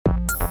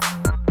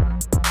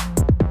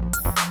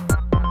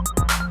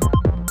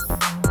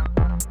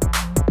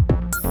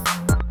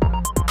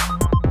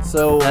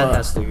So That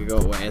has to go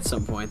away at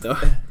some point, though.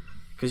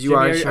 Because you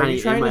Jimmy, are trying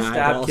you trying to to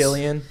stab eyeballs.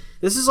 Killian?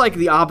 This is like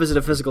the opposite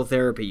of physical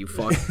therapy, you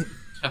fuck.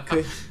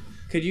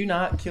 Could you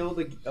not kill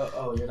the...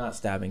 Oh, you're not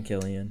stabbing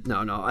Killian. No,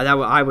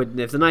 I would.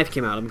 If the knife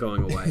came out, I'm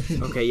going away.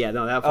 Okay, yeah,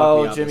 no, that fucked me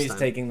Oh, up Jimmy's this time.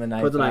 taking the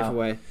knife Put the knife out.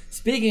 away.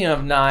 Speaking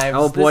of knives, I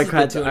will this is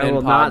boycott. the Tune I In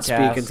will not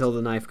Podcast. speak until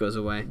the knife goes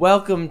away.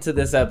 Welcome to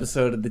this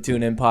episode of the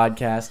Tune In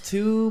Podcast.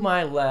 To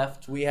my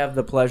left, we have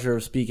the pleasure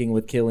of speaking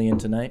with Killian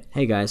tonight.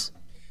 Hey, guys.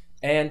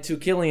 And to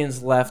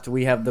Killian's left,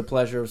 we have the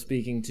pleasure of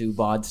speaking to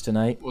Bods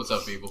tonight. What's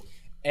up, people?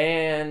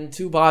 And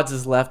to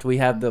Bods' left, we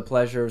have the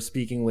pleasure of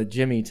speaking with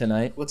Jimmy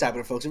tonight. What's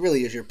happening, folks? It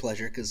really is your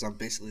pleasure because I'm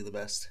basically the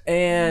best.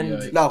 And Yeah.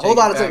 No, Take hold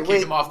it on a back. second. Kick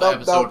Wait, him off the no,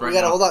 episode we right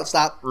gotta now. hold on.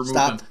 Stop. Remove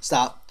him.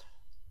 Stop.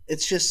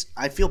 It's just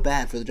I feel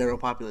bad for the general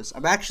populace.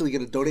 I'm actually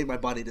gonna donate my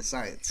body to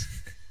science.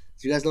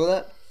 Do you guys know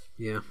that?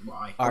 Yeah.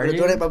 Why? I'm are gonna you?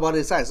 donate my body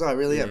to science. No, I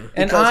really am.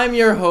 And I'm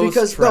your host,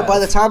 Because Trev. no, by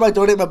the time I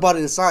donate my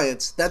body to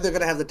science, then they're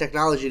gonna have the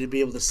technology to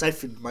be able to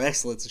siphon my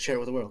excellence and share it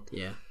with the world.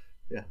 Yeah.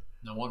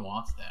 No one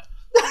wants that.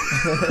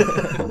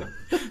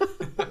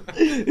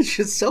 It's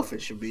just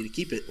selfish of me to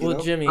keep it. You Well,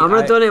 know? Jimmy, I'm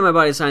gonna donate my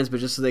body to science, but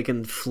just so they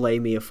can flay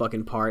me a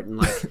fucking part and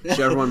like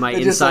show everyone my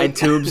And just, inside like-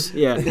 tubes.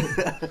 Yeah.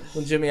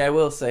 Well, Jimmy, I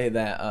will say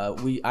that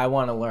I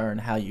want to learn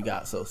how you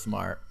got so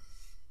smart.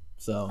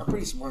 So I'm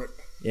pretty smart.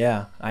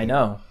 yeah, I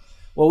know.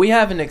 Well, we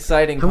have an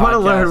exciting. I want to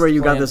learn where you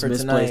got planned this for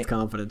misplaced tonight.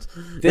 confidence.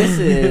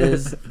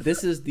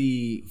 This is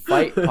the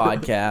Fight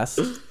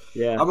Podcast.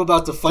 Yeah. I'm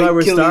about to fight why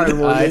we're Killian. starting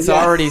with It's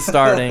Yeah. already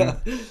starting.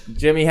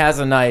 Jimmy has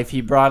a knife.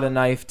 He brought a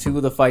knife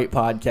to the Fight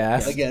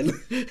Podcast. Again.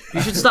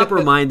 You should stop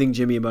reminding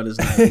Jimmy about his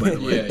knife, by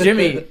the way. Yeah.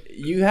 Jimmy,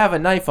 you have a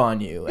knife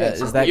on you. Yes.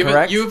 Is that you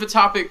correct? you have a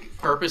topic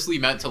purposely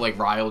meant to like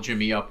rile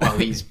Jimmy up while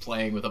he's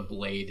playing with a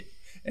blade.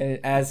 And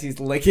as he's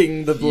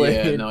licking the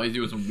blade, Yeah, no, he's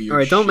doing some weird All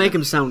right, don't shit. make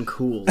him sound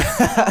cool.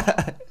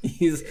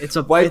 he's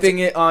a- wiping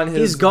it on his.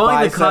 He's going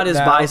to bicep cut his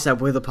now.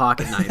 bicep with a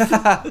pocket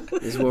knife.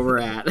 Is where we're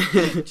at.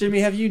 Jimmy,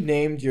 have you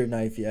named your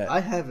knife yet? I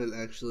haven't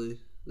actually.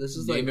 This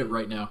is Name like it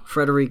right now.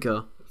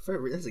 Frederico.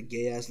 that's a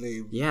gay ass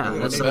name. Yeah, I'm gonna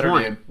that's name the it Better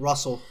point. name.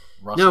 Russell.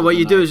 Russell No, what the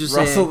you do Knife. is just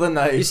Russell say, the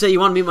knife. You say you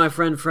want to meet my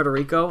friend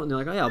Frederico, and they're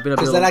like, oh yeah, I'll beat up your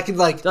Because then little... I can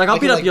like, Like, I'll I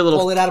beat can, up like, your little-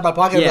 pull it out of my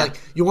pocket. Yeah. And be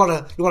like, you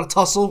wanna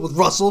tussle with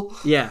Russell?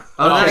 Yeah.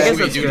 Oh, I guess sweet,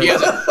 that's dude.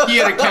 good. He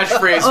had a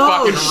catchphrase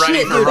fucking ready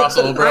shit, for dude.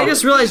 Russell, bro. I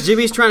just realized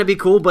Jimmy's trying to be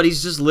cool, but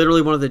he's just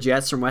literally one of the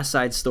Jets from West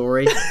Side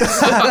Story.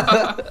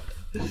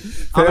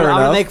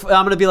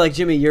 I'm gonna be like,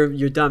 Jimmy,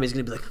 you're dumb. He's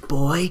gonna be like,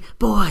 boy,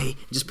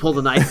 just pull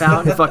the knife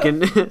out and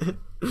fucking.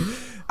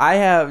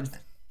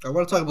 I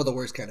want to talk about the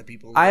worst kind of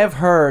people. I have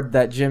heard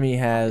that Jimmy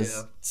has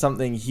Yeah.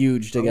 something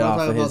huge to I get wanna off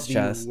talk of about his the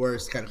chest.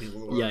 worst kind of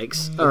people. in the world.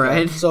 Yikes! All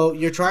right. So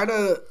you're trying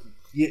to,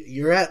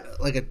 you're at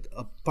like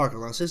a parking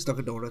lot. Says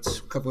Dunkin' Donuts,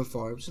 Cumberland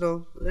Farms. You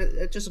know,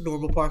 it's just a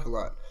normal parking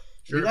lot.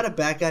 Sure. You got to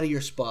back out of your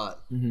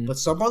spot, Mm-hmm. but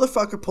some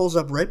motherfucker pulls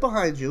up right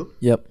behind you,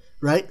 Yep.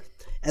 right?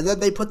 And then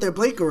they put their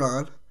blinker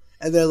on,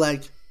 and they're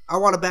like, "I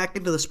want to back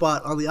into the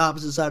spot on the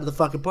opposite side of the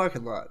fucking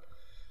parking lot."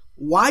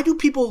 Why do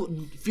people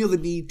feel the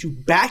need to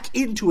back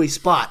into a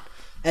spot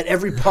at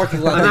every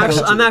parking lot?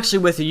 I'm actually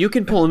with you. You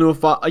can pull into a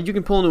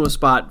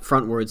spot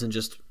frontwards and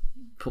just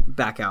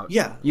back out.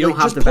 Yeah, You don't like,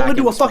 have just to pull back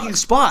into in a the spot. fucking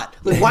spot.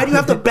 Like, why do you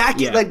have to back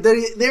Yeah. it? Like,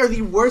 they're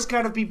the worst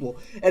kind of people.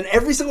 And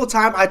every single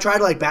time I try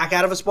to like back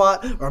out of a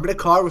spot, or I'm in a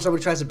car where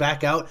somebody tries to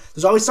back out,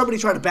 there's always somebody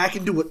trying to back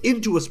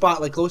into a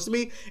spot like close to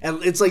me,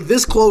 and it's like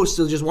this close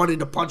to just wanting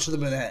to punch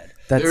them in the head.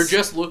 They're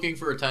just looking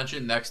for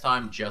attention. Next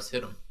time, just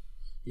hit them.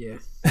 Yeah.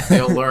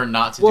 They'll learn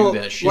not to Well, do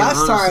that shit. last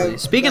honestly. time,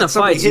 Speaking that of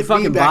somebody fights, you hit me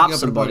fucking backing bopped up in a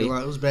somebody. parking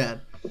lot. It was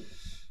bad.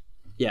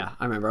 Yeah,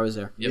 I remember. I was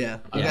there. Yep. Yeah,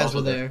 I'm you guys also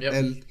were there, Yep.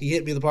 and he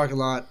hit me in the parking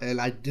lot, and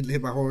I didn't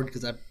hit my horn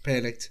because I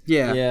panicked.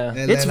 Yeah. Yeah.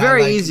 And It's then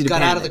very I, like, easy to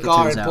got out of the panic, it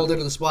car turns and out. pulled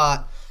into the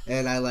spot,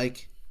 and I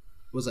like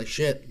was like,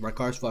 "Shit, my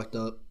car's fucked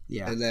up."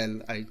 Yeah. And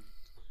then I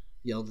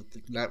yelled at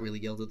not really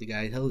yelled at the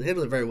guy. He handled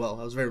it very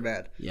well. I was very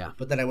mad. Yeah.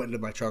 But then I went into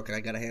my trunk and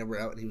I got a hammer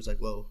out, and he was like,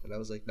 "Whoa!" And I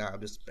was like, "Nah,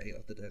 I'm just banging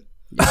out the dead."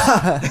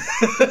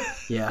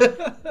 Yeah.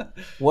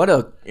 What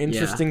a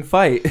interesting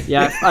fight.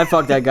 Yeah. I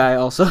fucked that guy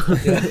also.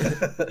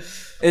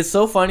 It's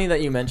so funny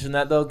that you mentioned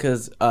that though,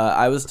 because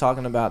I was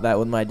talking about that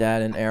with my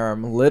dad and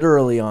Aram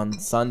literally on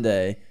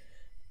Sunday,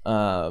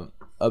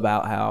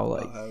 about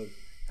how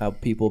how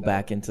people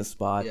back into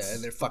spots. Yeah,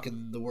 and they're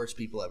fucking the worst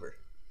people ever.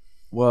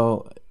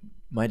 Well,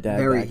 my dad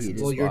Very backs heated.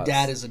 into Well, your spots.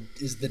 dad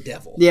is the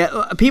devil.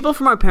 Yeah, people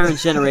from our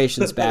parents'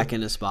 generations back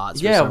into spots.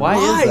 for Yeah, some why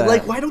reason. is Why? that?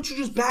 Like, why don't you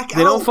just back out?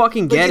 They don't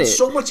fucking get It's it.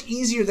 so much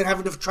easier than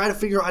having to try to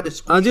figure out how to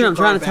squeeze Oh, dude, your I'm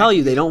car trying to back. tell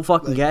you, they don't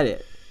fucking get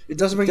it. It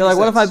doesn't make They're any like,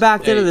 what if I sense.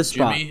 backed Hey, into this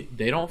spot? Jimmy,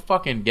 they don't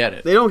fucking get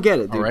it. They don't get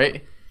it, dude. All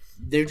right.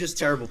 They're just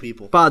terrible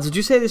people. Bods, did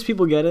you say these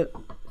people get it?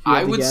 If you had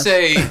I to would guess.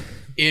 say,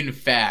 in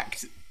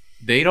fact,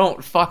 they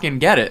don't fucking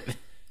get it.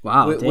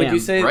 Wow, Would damn. you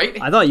say?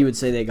 Right? I thought you would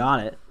say they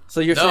got it. So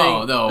you're No,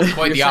 saying no,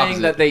 quite you're the saying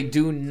opposite. that they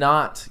do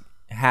not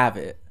have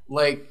it.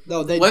 Like,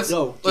 No, they let's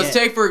don't let's get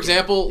take for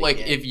example, like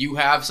get if you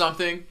have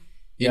something and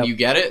Yep. you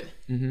get it,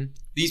 Mm-hmm.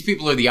 these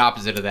people are the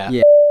opposite of that.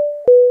 Yeah.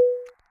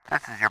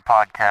 This is your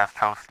podcast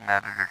host and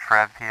editor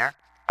Trev here.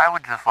 I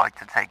would just like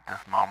to take this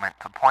moment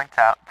to point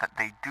out that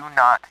they do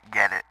not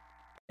get it.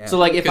 So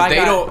like if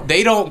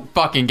they don't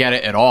fucking get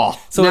it at all.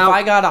 So Now- if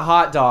I got a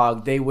hot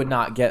dog, they would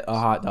not get a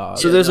hot dog.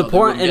 So there's no, an they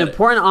wouldn't get it.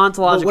 important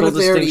ontological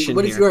distinction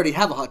What if here. you already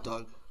have a hot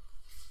dog?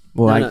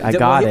 well, No, I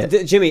got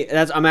it. Jimmy.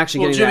 I'm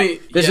actually getting Jimmy,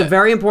 that. There's yeah. a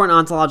very important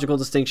ontological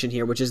distinction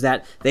here, which is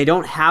that they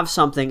don't have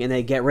something and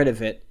they get rid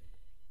of it,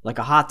 like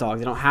a hot dog.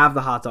 They don't have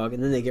the hot dog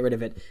and then they get rid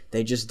of it.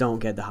 They just don't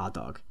get the hot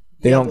dog.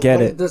 They don't get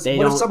it. They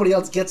What if don't- somebody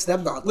else gets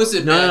them the hot dog?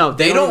 Listen, No, man, no,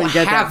 they they don't even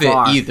get have that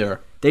far. it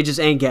either. They just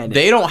ain't getting it.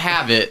 They don't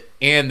have it,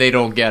 and they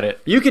don't get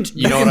it. You can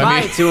know what I buy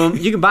mean? it to them.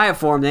 You can buy it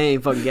for them. They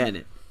ain't fucking getting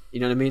it.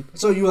 You know what I mean?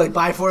 So you like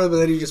buy for them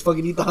and then you just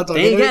fucking eat the hot dog.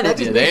 They ain't anyway?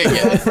 getting it. Yeah, they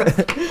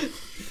ain't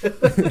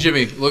get it.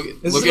 Jimmy, look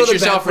This at is another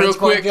yourself Bad real Friends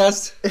quick.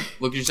 podcast.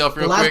 Look at yourself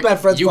real The last quick. Bad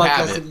Friends You podcast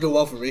have didn't it. go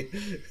well for me.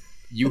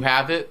 You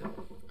have it,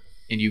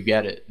 and you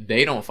get it.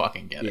 They don't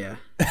fucking get it.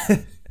 Yeah.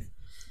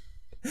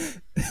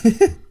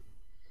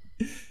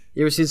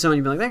 You ever seen someone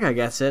you be like, that guy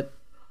gets it,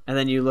 and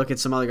then you look at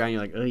some other guy and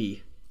you're like, ugh,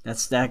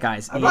 that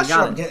guy's. I'm he not sure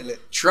got I'm it. getting it.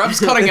 Trev's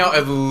cutting out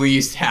at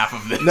least half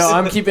of this. No,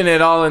 I'm keeping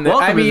it all in there.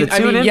 Welcome to the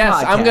Tune In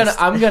yes, podcast.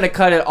 I'm gonna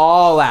cut it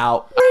all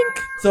out.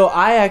 So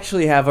I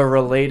actually have a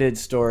related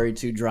story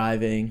to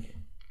driving,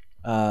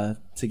 to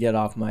get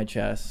off my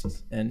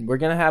chest, and we're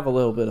gonna have a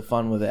little bit of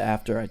fun with it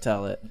after I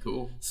tell it.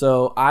 Cool.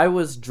 So I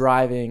was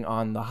driving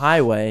on the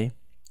highway,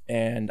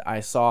 and I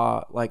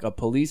saw like a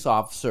police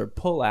officer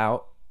pull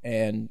out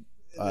and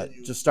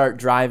just start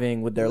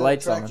driving with their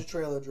lights on, Tractor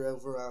trailer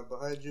drove around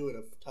behind you and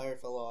a tire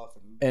fell off.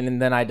 and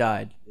then I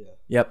died. Yeah.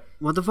 Yep.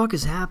 What the fuck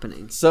is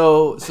happening?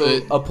 So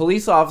a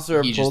police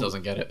officer He pulled. just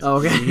doesn't get it. Oh,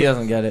 okay. He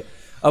doesn't get it.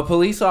 A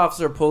police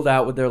officer pulled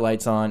out with their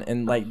lights on,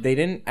 and like they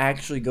didn't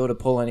actually go to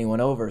pull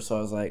anyone over. So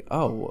I was like,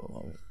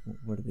 "Oh,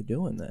 what are they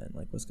doing then?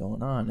 Like, what's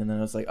going on?" And then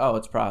I was like, "Oh,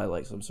 it's probably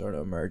like some sort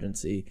of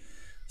emergency."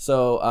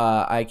 So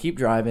I keep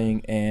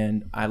driving,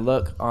 and I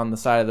look on the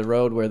side of the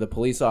road where the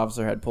police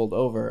officer had pulled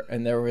over,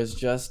 and there was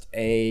just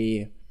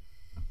a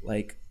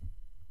like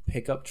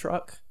pickup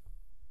truck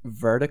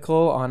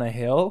vertical on a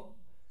hill.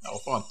 Oh,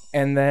 fun.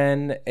 And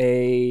then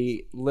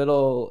a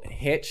little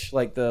hitch,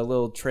 like the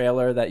little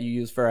trailer that you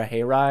use for a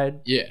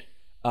hayride. Yeah.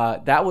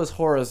 That was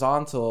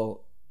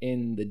horizontal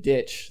in the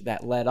ditch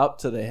that led up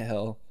to the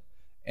hill.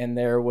 And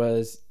there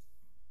was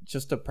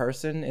just a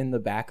person in the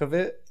back of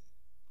it,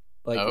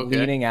 like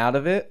leaning out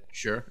of it.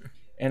 Sure.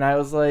 And I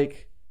was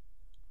like,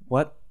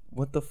 what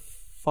the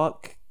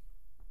fuck?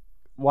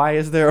 Why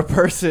is there a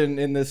person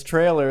in this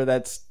trailer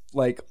that's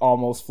like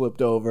almost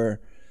flipped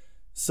over?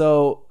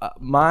 So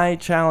my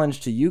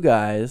challenge to you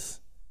guys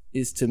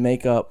is to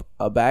make up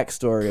a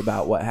backstory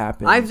about what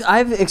happened.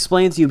 I've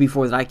explained to you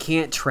before that I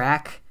can't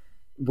track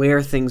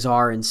where things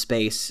are in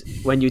space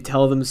when you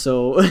tell them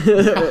so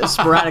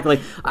sporadically.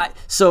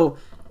 So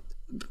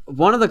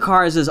one of the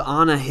cars is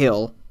on a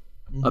hill,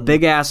 a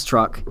big ass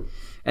truck,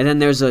 and then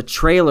there's a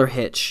trailer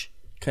hitch.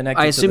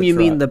 Connected I to assume the you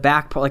mean truck. the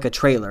back part, like a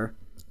trailer.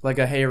 Like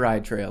a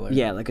hayride trailer.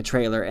 Yeah, like a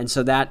trailer, and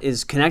so that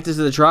is connected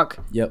to the truck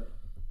Yep.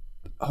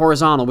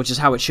 horizontal, which is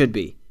how it should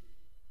be.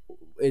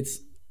 It's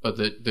But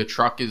the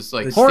truck is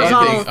like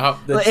Horizontal. standing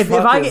up. The If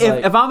truck is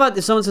like- I'm about,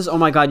 if someone says, "Oh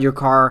my God, your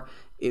car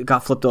it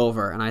got flipped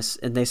over,"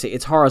 and they say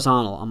it's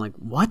horizontal, I'm like,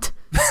 "What?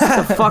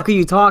 What the fuck are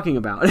you talking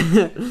about?"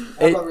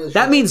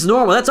 That means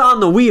normal. That's on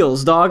the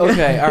wheels, dog.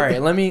 okay. All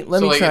right. Let me So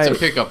like try. it's a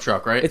pickup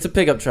truck, right? It's a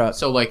pickup truck.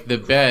 So like the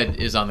bed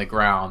is on the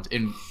ground,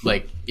 and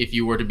like if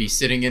you were to be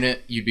sitting in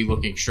it, you'd be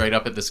looking straight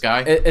up at the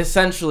sky.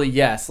 Essentially,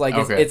 yes. Like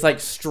Okay. it's like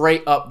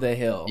straight up the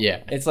hill. Yeah.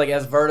 It's like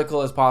as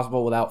vertical as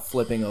possible without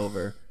flipping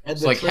over. And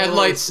It's like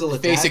headlights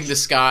facing the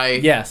sky.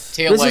 Yes.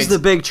 Tail This lights is the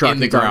big truck in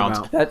the you're talking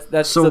ground. about.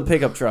 That's So- the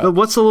pickup truck. But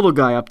what's the little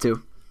guy up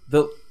to?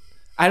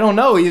 I don't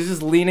know. He's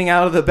just leaning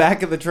out of the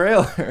back of the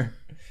trailer.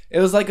 It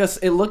was like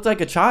it looked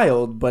like a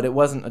child, but it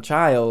wasn't a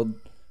child.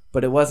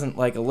 But it wasn't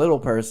like a little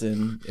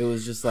person. It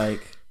was just like.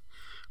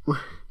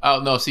 Oh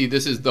no! See,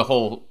 this is the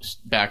whole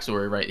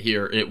backstory right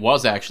here. It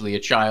was actually a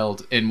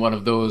child in one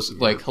of those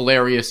like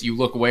hilarious. You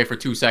look away for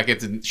 2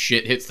 seconds and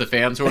shit hits the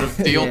fan sort of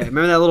deal. Yeah,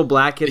 remember that little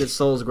black kid that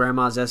stole his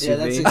grandma's SUV? Yeah,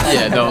 that's exactly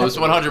Yeah, no, it's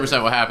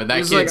 100% what happened. That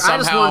He's kid like, I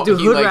just somehow wanna do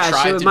he hood like rat shit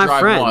tried with to my drive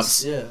friends.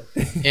 once Yeah.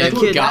 and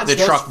kid- got the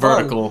that's truck fun.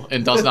 vertical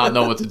and does not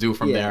know what to do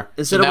from Yeah. there.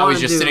 Instead So of now he's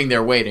wanting just to- sitting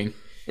there waiting.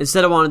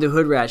 Instead of wanting to do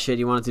hood rat shit,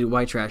 he wanted to do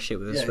white trash shit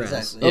with his Yeah, friends.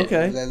 exactly. Yeah.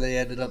 Okay. And then they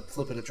ended up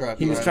flipping a truck.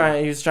 He was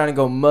around. trying to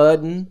go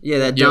mudding. Yeah,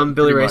 that Yep, dumb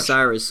Billy pretty Ray much.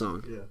 Cyrus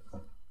song.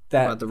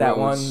 That About the that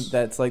one roads.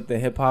 that's like the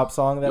hip hop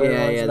song that Yeah,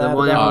 everyone's yeah, the mad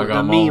one about. I the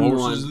got my meme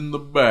horses one. in the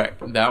back.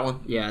 That one.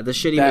 Yeah, the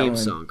shitty That meme one.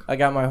 song. I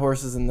got my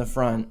horses in the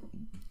front,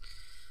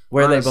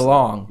 where they Honestly,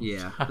 belong.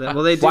 Yeah.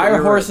 Well, they do. Why you're are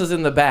right. horses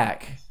in the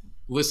back?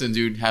 Listen,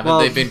 dude, haven't Well,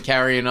 they been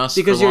carrying us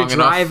Because for you're long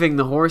enough? driving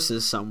the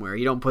horses somewhere.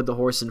 You don't put the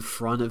horse in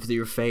front of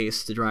your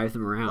face to drive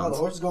them Oh, around. the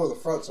horses go in the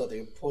front so they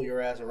can pull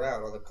your ass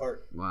around on the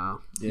cart. Wow.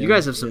 You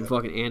guys have some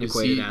fucking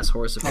antiquated see- ass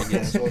horse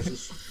opinions.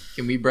 Horses.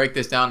 Can we break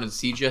this down? Is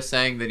he just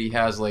saying that he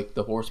has like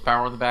the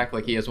horsepower in the back,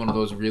 like he has one of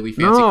those really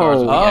fancy No. cars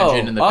with the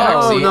engine in the back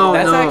oh, seat? no,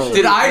 That's no. actually-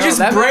 Did I No, just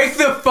that break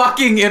the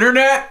fucking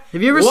internet?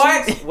 Have you ever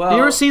What? seen? Well- have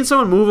you ever seen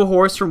someone move a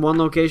horse from one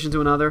location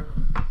to another?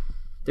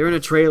 They're in a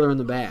trailer in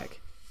the back.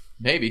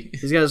 Maybe.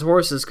 He's got his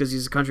horses because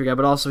he's a country guy,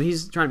 but also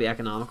he's trying to be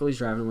economical. He's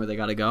driving where they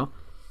got to go.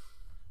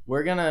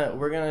 We're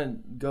gonna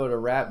go to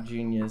Rap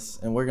Genius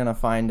and we're gonna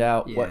find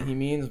out what he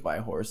means by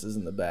horses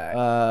in the back.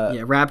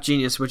 Rap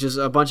Genius, which is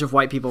a bunch of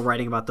white people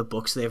writing about the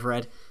books they've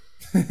read.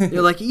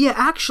 They're like, yeah,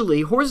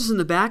 actually, Horses in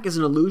the Back is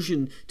an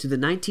allusion to the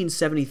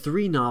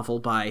 1973 novel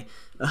by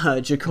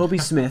Jacoby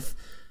Smith.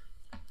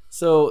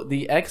 So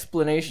the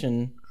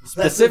explanation,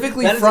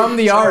 specifically from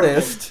the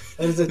artist,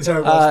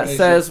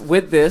 says,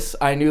 with this,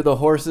 I knew the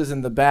horses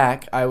in the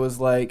back. I was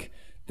like,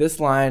 this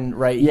line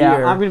right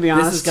here, I'm gonna be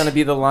honest. This is going to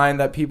be the line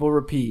that people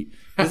repeat.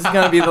 This is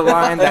going to be the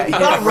line that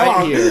hits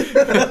right here.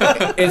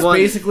 It's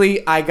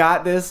basically, I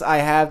got this. I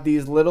have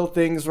these little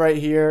things right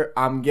here.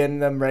 I'm getting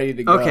them ready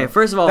to go. Okay,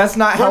 first of all, that's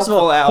not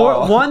helpful at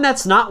all. One,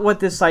 that's not what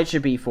this site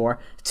should be for.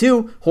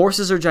 Two,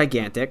 horses are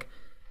gigantic.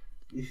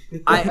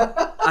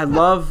 I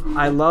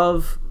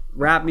love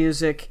rap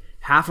music.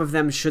 Half of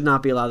them should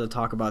not be allowed to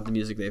talk about the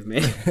music they've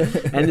made.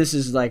 And this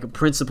is like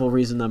principal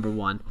reason number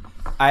one.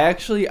 I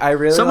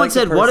really Someone like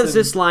said, what does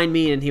this line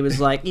mean? And he was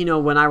like,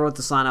 when I wrote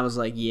this line, I was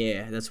like,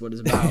 yeah, that's what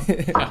it's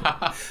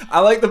about. I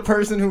like the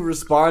person who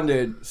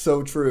responded,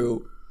 so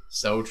true.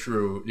 So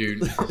true,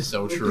 dude.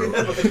 So true.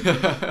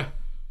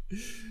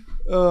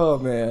 Oh,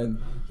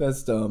 man.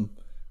 That's dumb.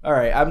 All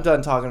right, I'm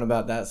done talking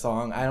about that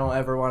song. I don't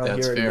ever want to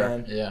hear it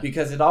again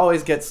because it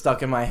always gets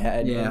stuck in my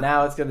head. Yeah. And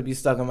now it's going to be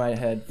stuck in my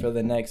head for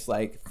the next,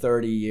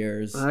 30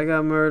 years. I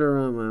got murder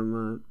on my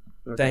mind.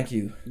 Okay. Thank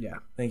you. Yeah.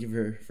 Thank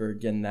you for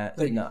getting that.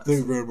 Thank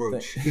you very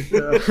much.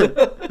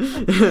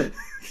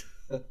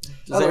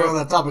 Just on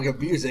that topic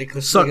of music.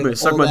 Suck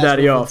my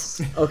daddy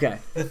off. Okay.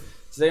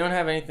 Does anyone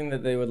have anything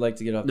that they would like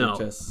to get off their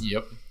chest?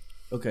 Yep.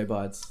 Okay,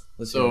 Bods.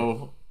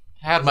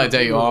 Had my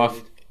day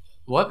off.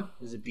 What?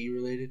 Is it bee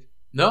related?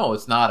 No,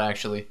 it's not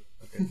actually.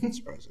 Okay, that's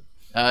surprising.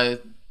 I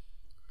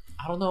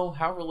don't know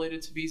how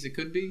related to bees it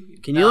could be.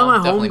 Can you let my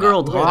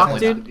homegirl talk,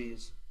 dude?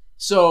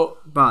 So,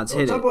 Bods,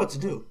 hit it. Tell me what to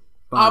do.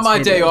 On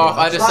my day off,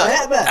 I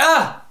decided.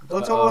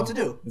 Don't tell me what to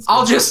do.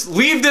 I'll just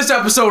leave this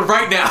episode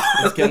right now.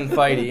 It's getting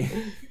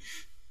fighty.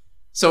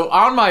 So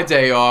on my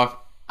day off,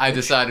 I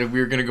decided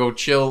we were gonna go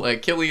chill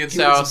at Killian's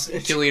house.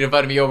 Killian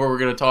invited me over. We're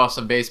gonna toss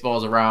some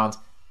baseballs around.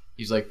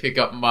 He's like, pick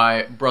up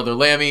my brother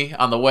Lammy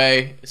on the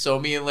way. So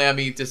me and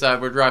Lammy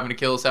decided we're driving to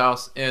Kill's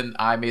house, and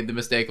I made the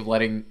mistake of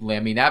letting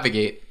Lammy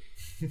navigate.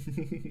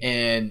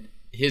 And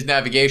his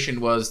navigation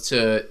was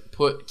to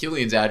put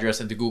Killian's address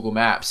into Google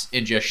Maps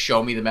and just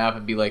show me the map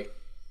and be like,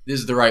 this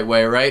is the right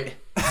way, right?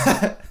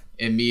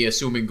 And me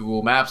assuming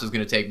Google Maps was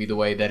going to take me the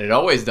way that it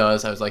always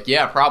does, I was like,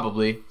 yeah,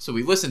 probably. So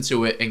we listened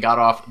to it and got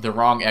off the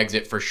wrong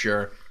exit for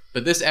sure.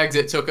 But this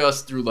exit took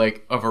us through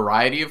a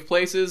variety of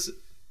places.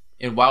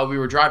 And while we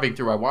were driving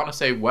through, I want to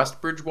say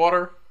West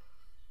Bridgewater,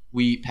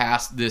 we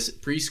passed this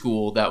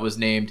preschool that was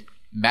named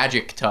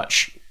Magic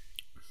Touch.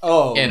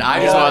 Oh, and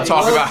I just want to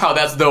talk about how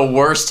that's the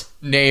worst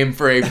name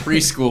for a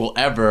preschool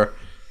ever.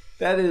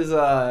 That is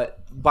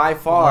by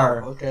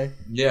far. Wow, okay.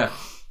 Yeah.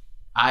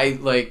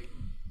 I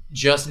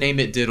just name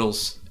it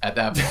Diddles at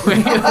that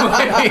point.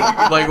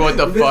 What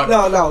the fuck?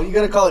 No, you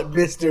gotta call it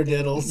Mr.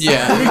 Diddles.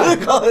 Yeah.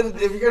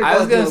 I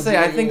was gonna say,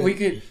 I think we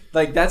could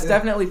that's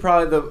definitely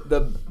probably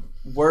the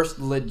worst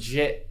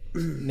legit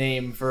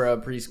name for a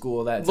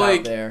preschool that's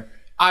out there.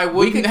 I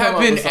wouldn't have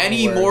been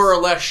any more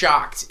or less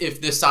shocked if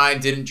the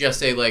sign didn't just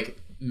say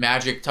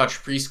Magic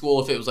Touch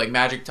Preschool. If it was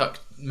Magic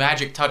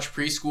Touch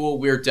Preschool,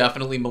 we're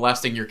definitely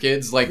molesting your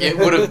kids. It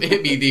would have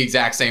hit me the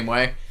exact same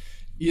way.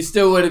 You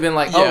still would have been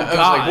like, oh yeah,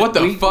 god, what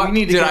the fuck we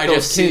need to did get I those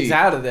just kids see?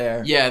 Out of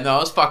there. Yeah,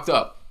 no, it's fucked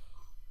up.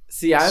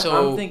 See,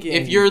 I'm thinking,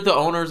 if you're the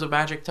owners of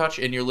Magic Touch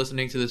and you're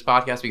listening to this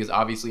podcast, because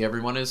obviously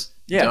everyone is,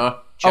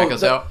 check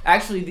us out.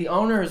 Actually, the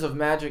owners of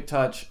Magic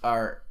Touch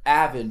are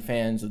avid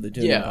fans of the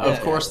Doom. Yeah,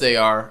 of course they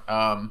are.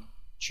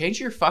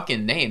 Change your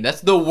fucking name. That's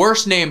the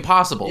worst name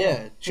possible.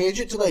 Yeah, change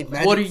it to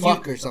Magic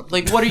Fuck or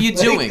something. What are you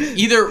doing?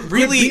 Either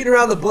really beating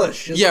around the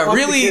bush. Just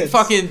really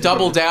fucking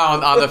double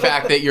down on the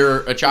fact that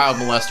you're a child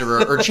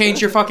molester, or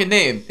change your fucking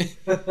name.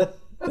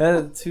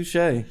 Touche.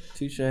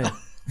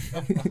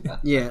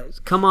 Yeah,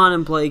 come on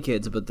and play,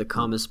 kids, but the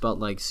cum is spelled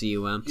like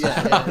C-U-M.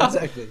 Yeah,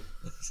 exactly.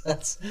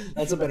 That's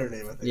a better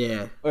name, I think.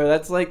 Yeah. Or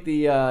that's like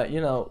the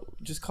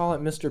just call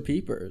it Mr.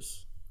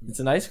 Peepers. It's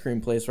an ice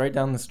cream place right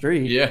down the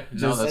street. Yeah,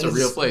 no, that's a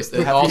real place.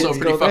 That's also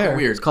pretty fucking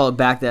weird. Let's call it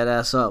Back That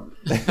Ass Up.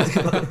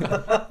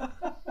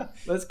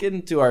 Let's get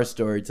into our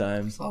story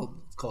time. It's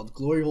called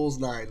Glory Holes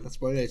 9.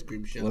 That's my ice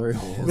cream show. Glory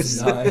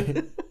Holes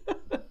 9.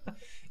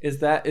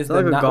 What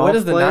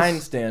does the 9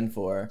 stand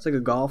for? It's like a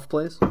golf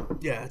place.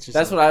 Yeah, it's just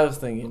that's what I was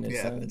thinking.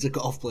 It's a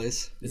golf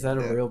place. Is that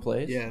a real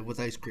place? Yeah, with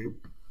ice cream.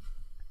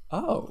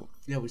 Oh.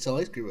 Yeah, we sell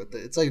ice cream with it.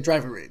 It's like a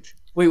driving range.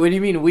 Wait, what do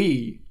you mean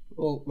we?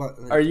 Well,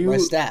 my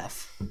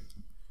staff.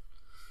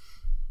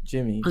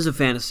 Jimmy. It's a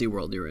fantasy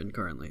world you're in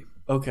currently.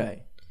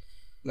 Okay.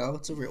 No,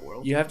 it's a real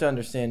world. You have to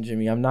understand,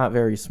 Jimmy, I'm not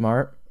very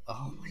smart.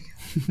 Oh my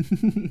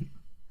god.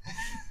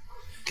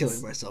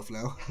 Killing myself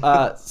now.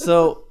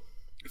 So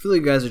I feel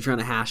like you guys are trying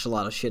to hash a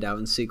lot of shit out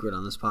in secret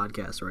on this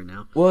podcast right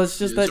now. Well, it's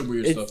just There's that some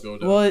weird stuff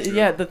going on, well, sure.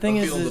 yeah. The thing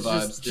I'm is feeling the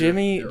vibes, just dude.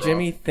 They're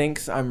Jimmy off.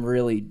 thinks I'm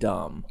really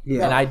dumb,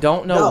 Yeah. and I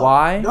don't know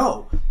why.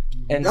 No.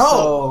 And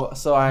No.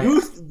 so I.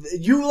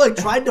 You like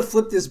tried to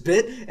flip this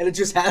bit and it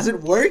just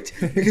hasn't worked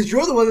because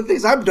you're the one that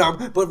thinks I'm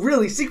dumb, but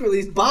really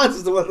secretly Bonds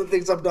is the one that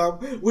thinks I'm dumb,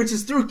 which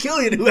is through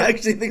Killian who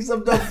actually thinks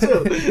I'm dumb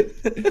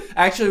too.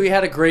 Actually, we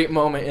had a great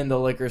moment in the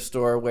liquor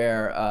store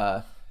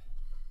where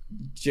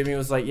Jimmy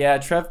was like, "Yeah,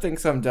 Trev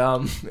thinks I'm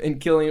dumb," and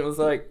Killian was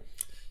like,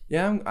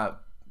 "Yeah,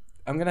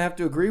 I'm gonna have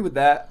to agree with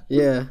that."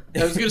 Yeah.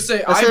 I was gonna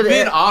say I said I've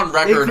been on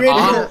record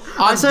on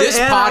I said, this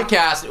and I-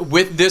 podcast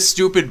with this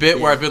stupid bit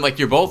where I've been like,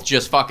 "You're both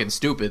just fucking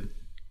stupid,"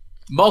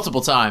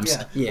 multiple times.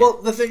 Yeah.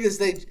 Well, the thing is,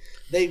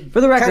 they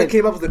For the record- kind of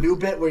came up with a new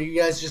bit where you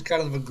guys just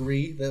kind of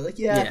agree. They're like,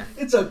 yeah.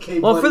 It's okay.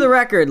 Well, buddy. for the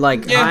record,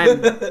 like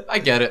Yeah, I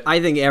get it. I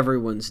think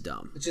everyone's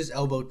dumb. It's just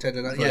elbow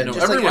tendon. Yeah, no,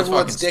 just like everyone's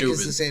everyone's fucking dick is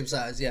stupid. the same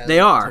size. Yeah, They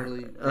are.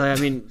 Totally, I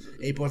mean,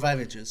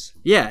 8.5 inches.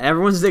 yeah,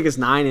 everyone's dick is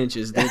 9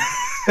 inches, dude.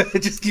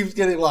 It just keeps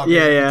getting longer.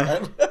 Yeah,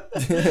 every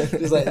time.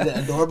 Just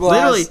like normal.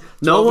 Literally,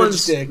 no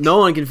 12-inch dick.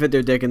 one can fit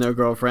their dick in their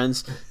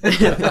girlfriends.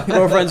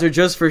 Girlfriends are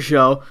just for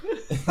show,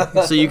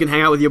 so you can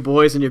hang out with your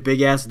boys and your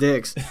big ass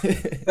dicks.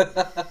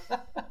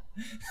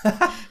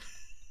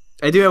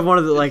 I do have one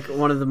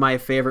of my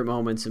favorite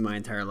moments in my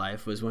entire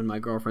life was when my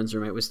girlfriend's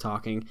roommate was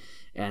talking,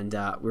 and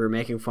we were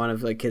making fun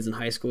of like kids in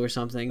high school or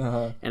something.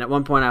 And at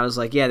one point, I was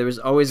like, "Yeah, there was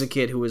always a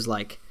kid who was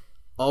like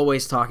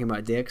always talking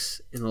about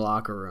dicks in the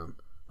locker room."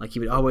 Like he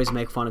would always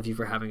make fun of you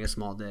for having a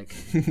small dick,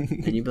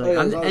 and you'd be like, Oh,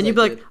 yeah, there's always "You'd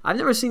be that like, kid. I've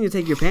never seen you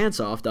take your pants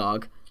off,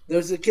 dog." There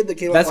was a kid that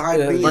came That's up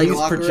behind me. like in the he's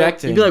locker room.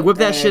 projecting. You'd be like, "Whip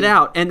that And- shit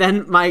out," and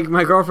then my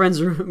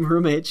girlfriend's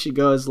roommate, she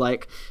goes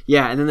like,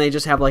 "Yeah," and then they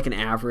just have like an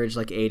average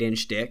like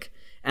 8-inch dick.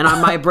 And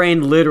my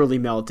brain literally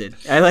melted.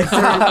 I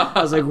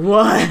was like,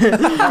 "What?"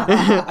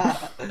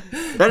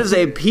 That is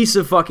a piece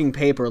of fucking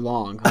paper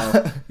long.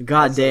 Oh,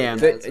 God damn.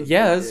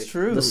 Yeah, that's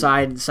true. The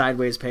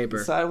sideways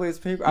paper. Sideways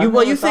paper. You I've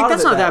never think thought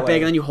that's of it not that way.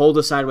 big, and then you hold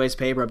the sideways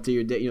paper up to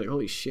your dick. You're like,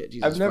 "Holy shit,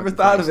 Jesus!" I've never fucking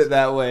thought Christ. of it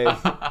that way.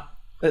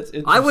 That's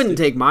interesting. I wouldn't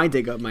take my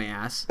dick up my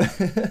ass.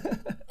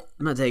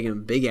 I'm not taking a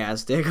big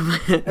ass dick.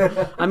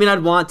 I mean,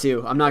 I'd want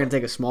to. I'm not gonna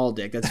take a small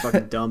dick. That's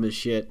fucking dumb as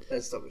shit.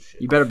 That's dumb as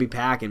shit. You better be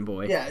packing,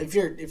 boy. Yeah, if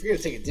you're gonna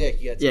take a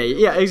dick, you got to.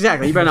 Yeah,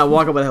 exactly. You better not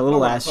walk up with that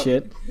little ass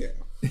shit. Yeah,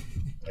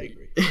 I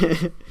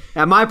agree.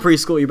 At my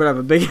preschool, you better have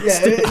a big ass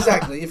Yeah, dick.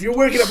 exactly. If you're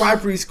working at my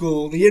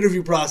preschool, the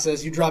interview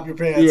process, you drop your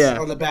pants Yeah.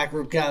 on the back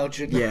room couch,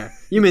 and Yeah.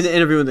 You mean the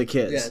interview with the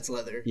kids? yeah, it's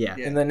leather. Yeah.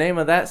 And the name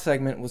of that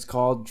segment was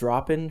called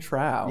Droppin'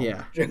 Trow.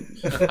 Yeah.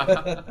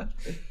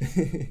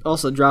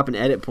 Also, dropping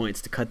edit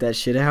points to cut that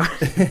shit out.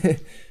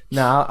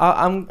 No,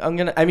 I'm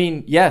gonna. I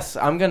mean, yes,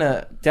 I'm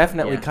gonna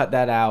definitely Yeah. cut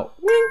that out.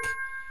 Wink.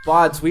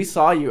 Bods, we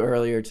saw you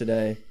earlier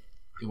today.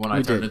 When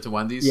I turned into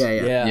Wendy's.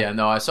 Yeah. Yeah,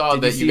 no, I saw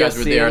Did that you you see guys us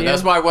were there. seeing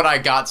That's you? why when I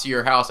got to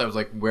your house, I was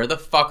like, "Where the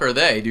fuck are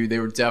they, dude?" They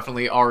were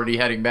definitely already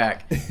heading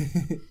back.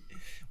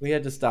 We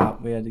had to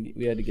stop. We had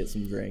to get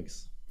some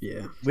drinks.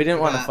 Yeah. We didn't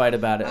want to fight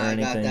about it or I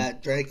got anything.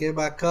 that drink in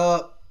my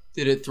cup.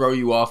 Did it throw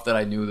you off that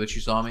I knew that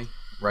you saw me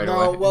right No,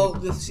 away? well,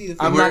 see, the thing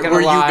I'm were, not gonna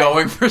were lie. you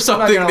going for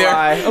something gonna there?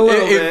 lie. A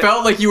little It bit.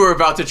 felt like you were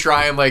about to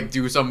try and like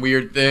do some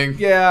weird thing.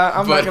 Yeah,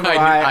 I'm But not gonna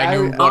lie. I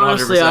knew 100%.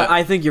 Honestly,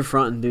 I think you're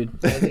fronting,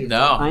 dude.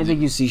 No, I think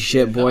you see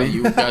shit, boy.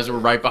 you guys were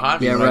right behind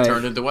me Yeah, when right. I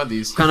turned into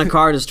Wendy's. What kind of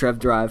car does Trev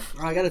drive?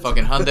 I got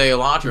Fucking Hyundai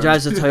Elantra.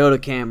 Drives a Toyota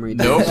Camry. Dude.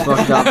 Nope. It's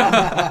fucked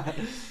up.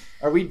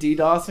 Are we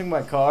DDoSing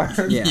my car?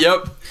 Yeah.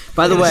 Yep.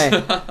 By the way,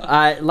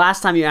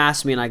 last time you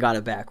asked me and I got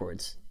it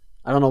backwards.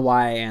 I don't know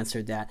why I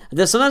answered that.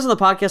 Sometimes on the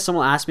podcast,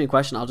 someone will ask me a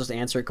question, I'll just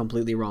answer it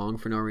completely wrong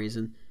for no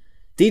reason.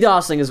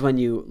 DDoSing is when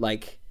you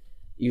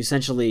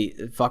essentially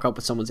fuck up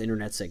with someone's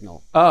internet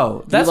signal.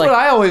 Oh, that's like- what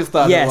I always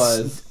thought Yes.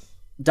 it was.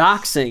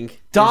 Doxing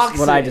is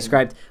what I Doxing.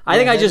 described. I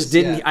think I just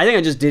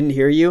didn't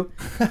hear you,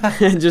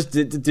 and just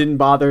didn't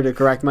bother to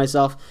correct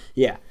myself.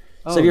 Yeah.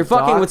 So if you're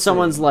fucking with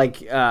doxing. someone's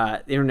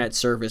internet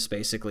service,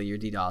 basically, you're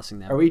DDoSing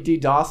them. Are we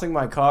DDoSing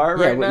my car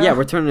Yeah, right now? yeah,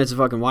 we're turning its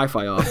fucking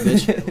Wi-Fi off,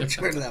 bitch.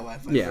 Turn that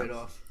Wi-Fi Yeah. right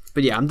off.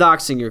 But yeah, I'm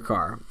doxing your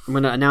car. I'm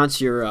gonna announce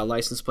your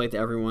license plate to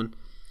everyone.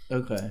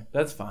 Okay,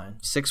 that's fine.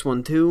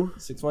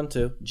 612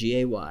 612.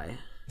 GAY.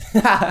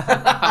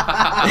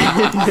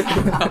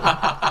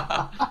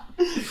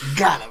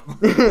 Got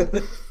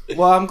him.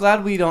 Well, I'm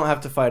glad we don't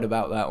have to fight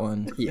about that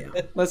one. Yeah,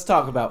 Let's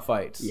talk about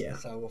fights. yeah.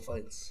 That's how we'll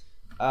fight.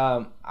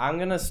 I'm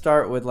gonna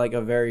start with like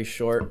a very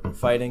short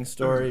fighting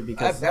story I've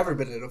because never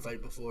been in a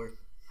fight before.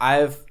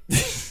 I've.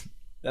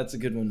 That's a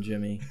good one,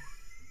 Jimmy.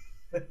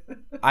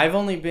 I've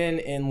only been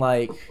in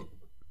like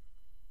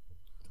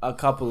a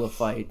couple of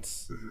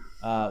fights,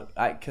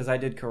 because I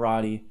did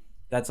karate.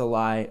 That's a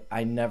lie.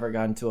 I never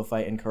got into a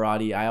fight in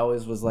karate. I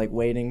always was like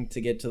waiting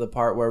to get to the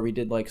part where we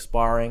did like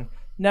sparring.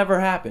 Never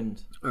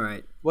happened. All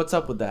right. What's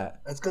up with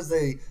that? That's because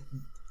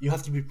you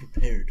have to be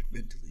prepared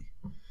mentally.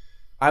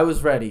 I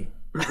was ready.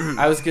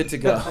 I was good to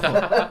go.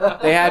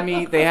 They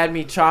had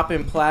me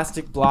chopping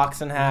plastic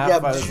blocks in half. Yeah, I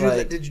but was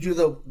like, did you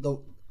do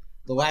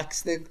the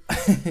wax thing?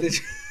 Did you,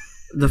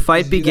 The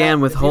fight began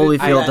with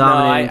Holyfield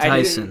dominating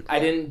Tyson. I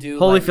didn't do.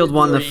 Holyfield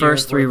won the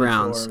first 3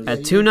 rounds. At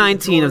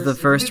 2:19 of the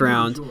first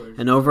round,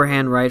 an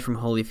overhand right from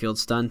Holyfield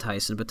stunned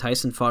Tyson, but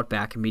Tyson fought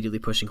back, immediately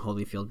pushing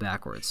Holyfield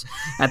backwards.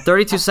 At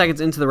 32 seconds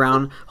into the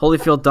round,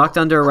 Holyfield ducked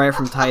under a right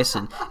from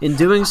Tyson. In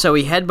doing so,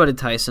 he headbutted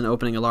Tyson,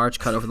 opening a large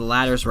cut over the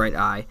latter's right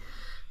eye.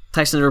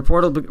 Tyson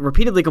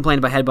repeatedly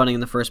complained about headbutting in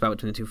the first bout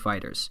between the two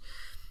fighters.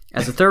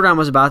 As the third round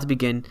was about to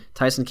begin,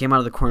 Tyson came out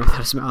of the corner without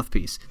his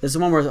mouthpiece. This is the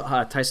one where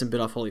Tyson bit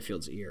off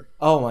Holyfield's ear.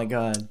 Oh my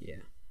god. Yeah,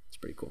 it's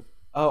pretty cool.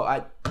 Oh,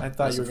 I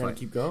thought you were gonna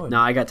keep going. No,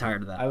 I got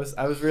tired of that. I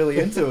was really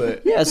into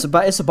it. Yeah, it's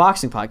a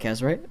boxing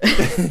podcast, right?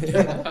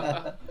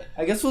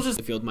 I guess we'll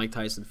just Holyfield Mike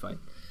Tyson fight.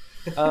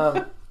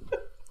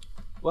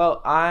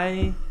 Well,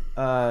 I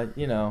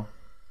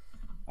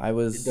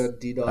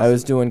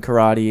was doing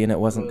karate and it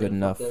wasn't good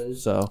enough.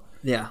 So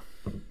Yeah,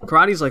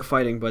 karate's like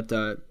fighting, but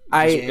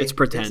it's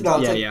pretend.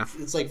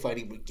 It's like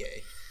fighting but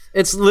gay.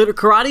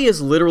 Karate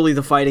is literally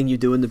the fighting you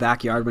do in the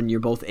backyard when you're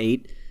both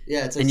 8.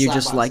 Yeah, it's like and you're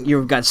just slap-boxing. like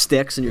you've got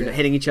sticks and you're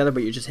hitting each other,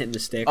 but you're just hitting the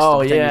sticks.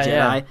 Oh to pretend yeah, you're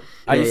yeah. Jedi.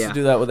 I used to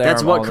do that with Aram.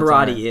 That's what all the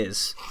karate time.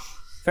 is.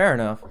 Fair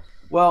enough.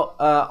 Well,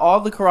 all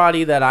the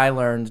karate that I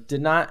learned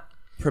did not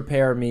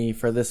prepare me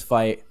for this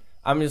fight.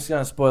 I'm just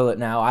gonna spoil it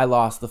now. I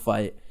lost the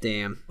fight.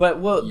 Damn. But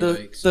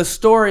the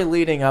story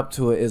leading up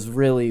to it is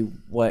really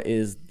what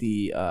is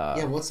the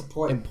what's the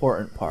point?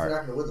 important You're part.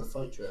 not gonna win the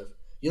fight, Trev.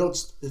 You don't.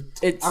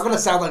 I'm gonna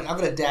sound like I'm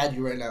gonna dad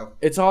you right now.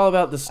 It's all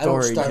about the I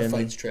don't story, start Jimmy.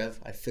 fights, Trev.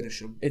 I finish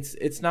them.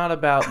 It's not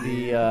about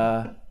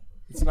the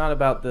it's not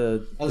about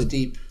the. That was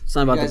deep. It's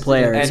not about You the guys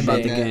player. did It's that about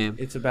ending. the game.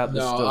 It's about the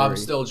No, story. I'm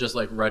still just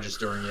like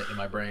registering it in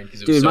my brain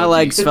because Dude, my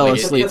legs fell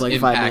asleep like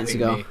 5 minutes impacting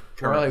ago. me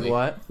Or like currently.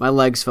 what? My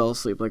legs fell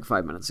asleep like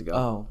 5 minutes ago.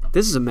 Oh,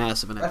 This is a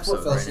massive an That's what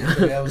episode fell right asleep now.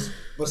 to me. I was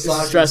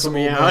massaging Stressing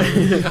me some out. old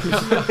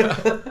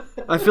man.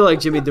 I feel like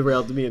Jimmy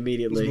derailed me It was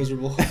immediately.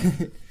 miserable.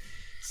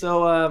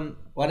 so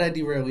Why did I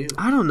derail you?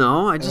 I don't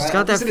know. I just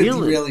got that I'm in a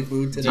feeling. derailing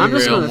mood today. I'm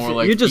just Derail gonna more fe-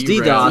 like you're just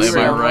derail, DDoS. am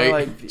I more right?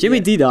 like- Jimmy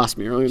yeah. DDoSed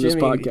me earlier in this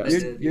Jimmy,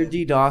 podcast. you're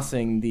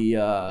DDoSing the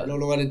I don't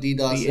know what a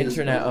DDoS is. the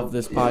internet of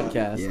this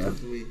podcast. Yeah.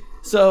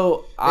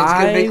 So gonna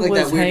I make, like, was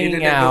that weird hanging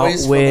internet out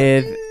noise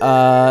with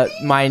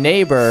my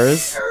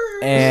neighbors,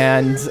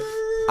 and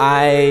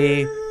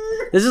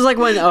This is like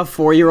when a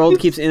 4-year-old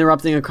keeps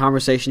interrupting a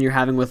conversation you're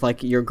having with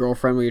like your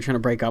girlfriend where you're trying to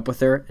break up with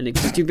her, and it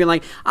keeps you being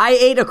like, "I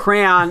ate a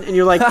crayon," and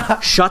you're like,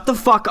 "Shut the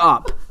fuck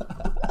up."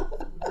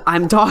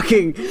 I'm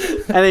talking,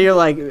 and then you're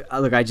like,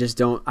 "Look, I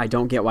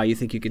don't get why you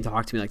think you can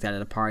talk to me like that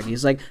at a party."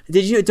 He's like,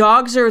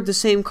 dogs are the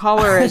same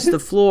color as the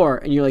floor,"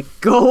 and you're like,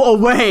 "Go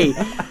away."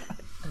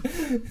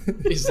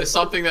 Is this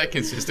something that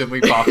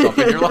consistently pops up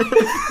in your life?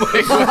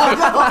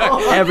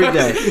 Every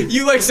day.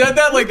 You like said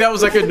that like that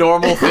was like a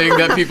normal thing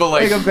that people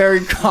like a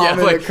very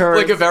common like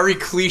occurrence. a very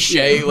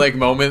cliche like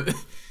moment.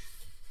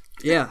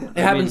 Yeah, It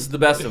happens to the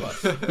best of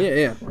us.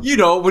 Yeah. You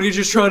know, when you're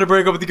just trying to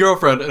break up with your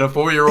girlfriend and a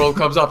 4-year-old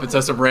comes up and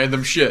says some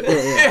random shit.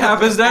 It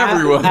happens to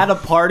everyone. At a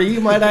party,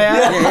 might I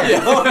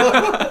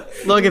add?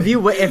 Look,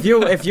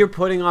 if you're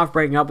putting off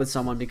breaking up with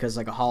someone because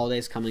like a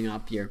holiday's coming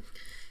up, you're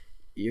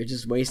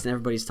just wasting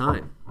everybody's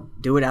time.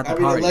 Do it at the I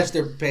mean, party. unless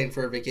they're paying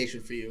for a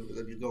vacation for you,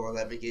 then you go on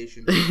that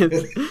vacation.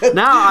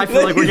 Now I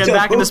feel like we're getting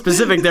back into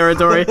specific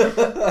territory.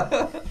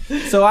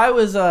 So I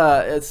was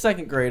a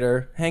second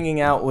grader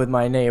hanging out with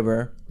my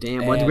neighbor.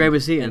 Damn, what grade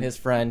was he in? And his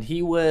friend.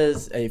 He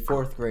was a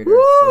fourth grader.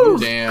 So he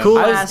was, Damn. Cool.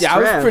 I ass was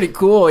Trev. pretty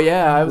cool.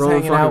 Yeah, I was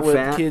Rolling hanging out fucking with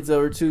fat. kids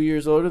over 2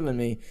 years older than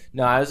me.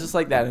 No, I was just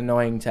like that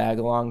annoying tag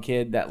along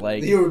kid that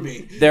like You or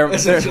me. their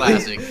Classic.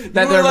 that You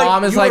their were like-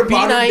 mom is you like, were be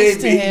modern nice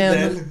day to me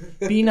him.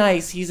 then." Be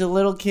nice. He's a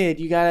little kid.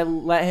 You gotta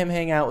let him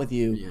hang out with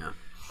you.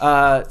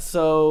 Yeah.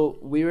 So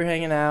we were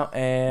hanging out,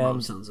 Mom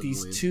and sounds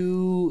these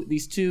annoying.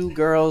 two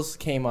girls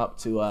came up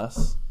to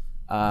us,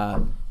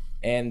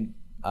 and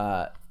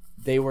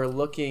they were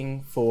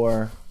looking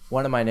for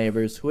one of my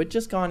neighbors who had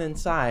just gone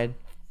inside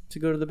to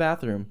go to the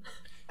bathroom,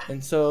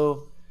 and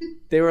so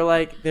they were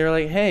like,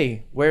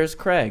 "Hey, where's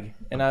Craig?"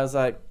 And I was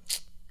like,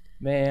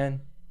 "Man,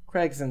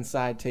 Craig's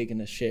inside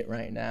taking a shit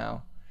right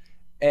now,"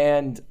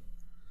 and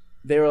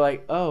they were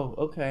like, "Oh,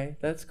 okay,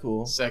 that's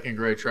cool." Second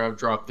grade Trev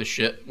dropped the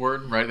shit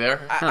word right there.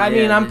 I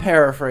mean, yeah, I'm dude.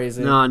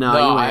 paraphrasing. No, no,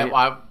 you ain't.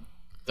 I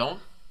don't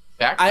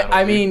back that I up,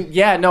 dude. mean,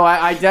 yeah, no,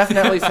 I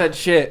definitely said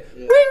shit.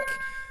 Wink.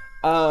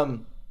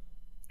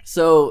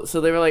 So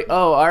they were like,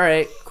 "Oh, all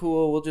right,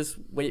 cool. We'll just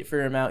wait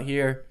for him out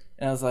here."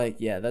 And I was like,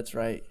 "Yeah, that's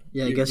right.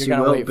 Yeah, I You're- guess you're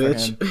you gonna will, wait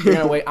bitch." for him. You're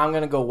gonna wait. I'm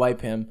gonna go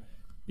wipe him.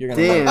 You're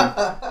gonna wait."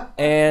 Damn.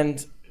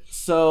 And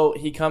so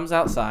he comes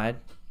outside,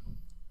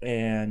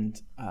 and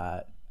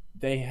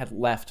they had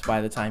left by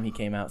the time he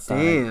came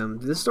outside. Damn.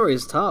 This story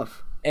is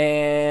tough.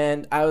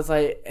 And I was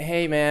like,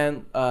 "Hey,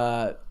 man,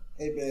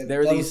 Hey man, There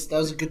were that these-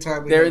 was a good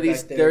time. there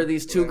are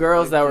these two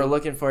girls that were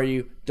looking for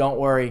you. Don't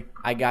worry,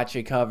 I got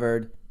you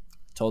covered."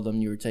 Told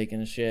them you were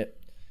taking a shit,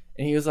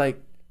 and he was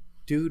like,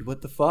 "Dude,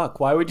 what the fuck?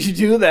 Why would you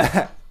do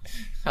that?"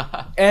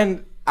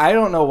 And I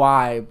don't know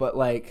why, but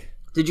like,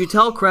 Did you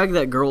tell Craig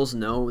that girls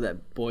know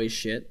that boys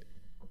shit?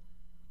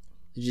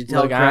 Did you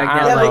tell Look, Craig I that?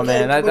 don't know, like,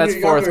 man. when That's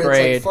you're fourth younger,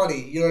 grade. It's like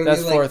funny. You know what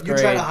That's I mean? fourth Like, you're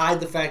trying to grade. hide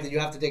the fact that you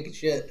have to take a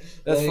shit.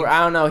 That's Like,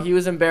 I don't know. He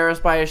was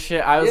embarrassed by his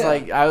shit. I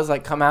was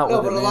like, come out no,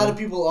 with it, but a man. lot of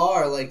people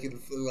are like in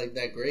like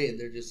that grade.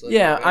 They're just like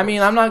Yeah, I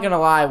mean, I'm not gonna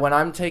lie. When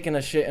I'm taking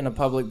a shit in a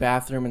public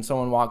bathroom and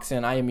someone walks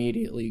in, I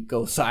immediately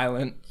go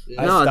silent.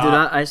 I No, stop.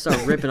 dude, I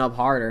start ripping up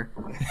harder.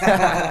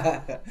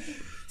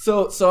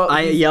 So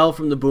I yell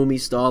from the boomy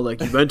stall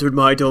like, "You've entered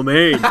my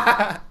domain."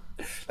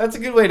 that's a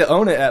good way to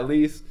own it, at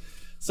least.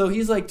 So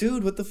he's like,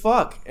 dude, what the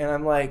fuck? And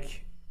I'm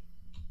like,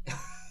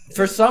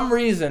 for some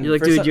reason, You're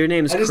like, dude, your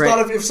name's I just Craig.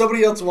 thought if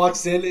somebody else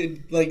walks in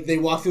and like they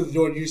walk through the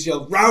door and you just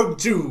yell round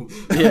 2,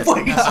 Yeah.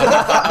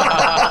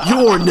 fight.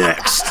 You're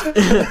next.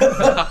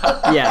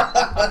 Yeah.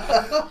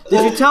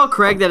 Did you tell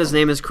Craig that his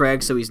name is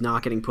Craig, so he's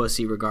not getting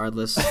pussy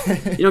regardless?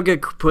 You don't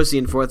get pussy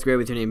in fourth grade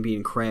with your name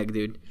being Craig,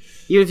 dude.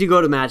 Even if you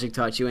go to Magic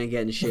Touch, you ain't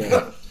getting shit.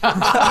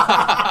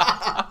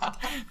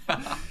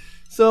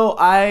 So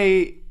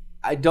I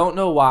don't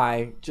know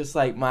why, just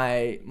like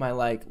my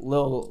like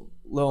little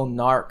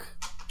narc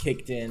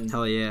kicked in,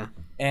 Hell yeah.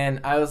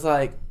 and I was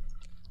like,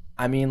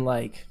 I mean,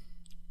 like,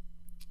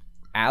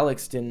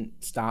 Alex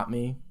didn't stop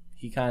me.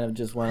 He kind of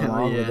just went Hell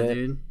along yeah, with it,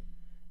 dude.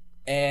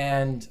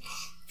 and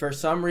for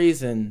some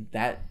reason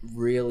that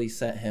really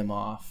set him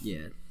off.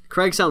 Yeah.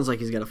 Craig sounds like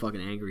he's got a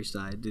fucking angry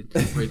side, dude.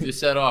 Wait, this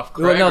set off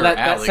Well, Craig no, or that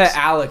Alex? set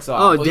Alex off.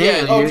 Oh, Well,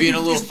 damn, yeah, you're dude. being a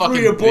You little just threw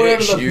fucking your boy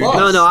under bitch, the dude.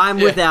 bus. No, I'm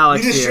with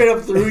Alex You just here. straight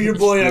up threw your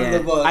boy under Yeah.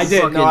 the bus. I did.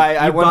 Fucking- No,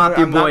 I you bop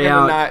your I'm not boy gonna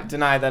out. not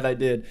deny that I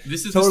did.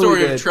 This is Totally the story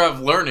did. of Trev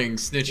learning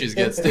snitches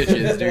get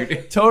stitches,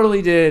 dude.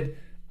 Totally did.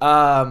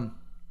 But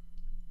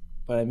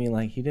I mean,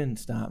 like, he didn't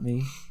stop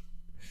me.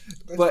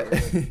 But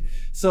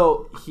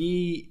so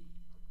he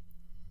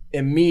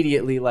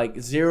immediately, like,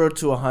 0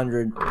 to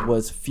 100,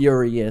 was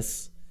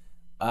furious.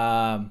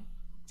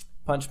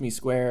 Punched me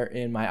square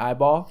in my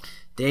eyeball,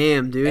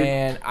 Damn, dude.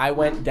 and I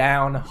went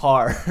down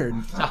hard.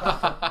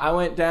 I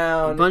went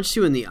down. Punched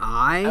you in the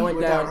eye? I went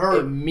Went down down hard.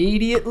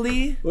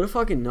 immediately. What a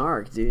fucking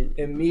narc, dude.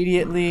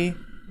 Immediately,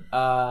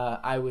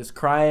 I was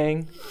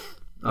crying.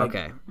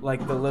 Okay.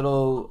 Like the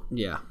little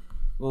Yeah.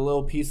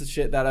 piece of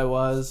shit that I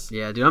was.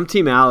 Yeah, dude, I'm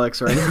Team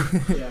Alex right now.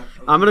 Yeah.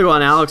 I'm gonna go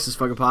on Alex's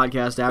fucking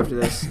podcast after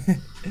this.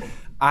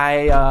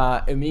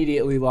 I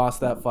immediately lost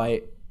that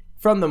fight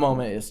from the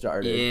moment it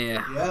started.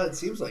 Yeah. Yeah, it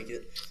seems like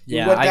it.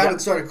 Yeah, You went I down got-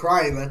 and started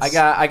crying. That's,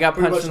 I got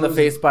pretty punched much in the was-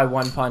 face by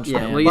one punch, Yeah,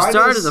 man. well, you Mine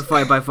started was- the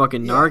fight by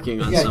fucking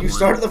narking on Yeah, someone. you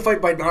started the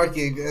fight by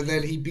narking, and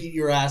then he beat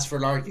your ass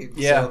for narking.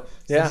 Yeah, So,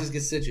 yeah. stitches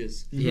get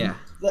stitches. Yeah.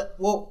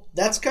 Well,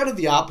 that's kind of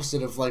the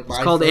opposite of like my.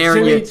 It's called first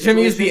airing your-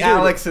 Jimmy's the situation.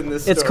 Alex in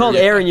this story. It's called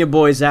airing your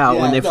boys out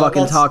Yeah, when they no,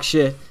 fucking that's- talk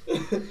shit.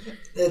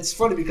 It's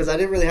funny because I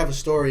didn't really have a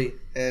story,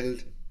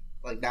 and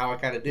like now I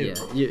kind of do.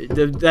 Yeah.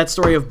 That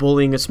story of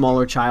bullying a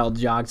smaller child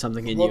jogged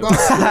something in Well, you. no,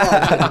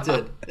 yeah, it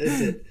did. It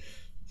did.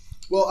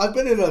 Well, I've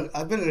been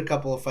in a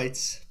couple of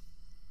fights,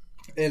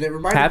 and it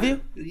reminded. Have me,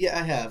 you? Yeah,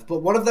 I have. But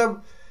one of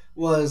them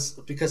was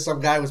because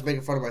some guy was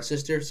making fun of my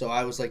sister, so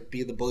I was like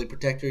being the bully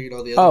protector. You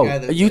know, the other guy. Oh,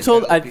 That you that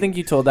told. kinda, I like, think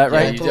you told that, Yeah,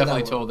 right? you told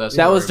definitely that told one. that.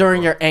 That was story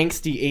during before. your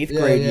angsty 8th Yeah,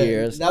 grade yeah.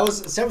 years. That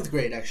was 7th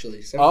grade,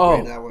 actually. 7th Oh.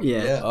 grade, that one.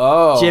 Yeah.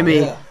 Oh, Jimmy.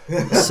 Yeah.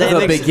 Same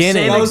The beginning.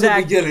 Same That was the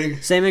exact,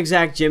 beginning. same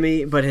exact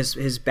Jimmy, but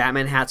his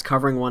Batman hat's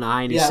covering one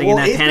eye and he's Yeah, singing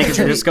well, that Panic at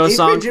the Disco 8th grade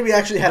song. Jimmy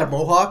actually had a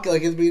mohawk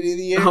like in the beginning of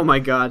the year. Oh my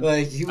god.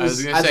 Like he I was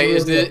was. gonna say, I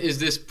is remember-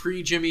 this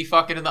pre-Jimmy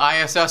fucking in the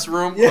ISS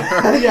room?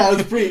 Yeah, yeah, it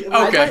was pretty.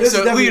 Okay, this is so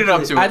definitely lead it up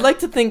pre- to it. I'd like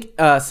to think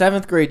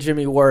 7th grade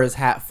Jimmy wore his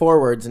hat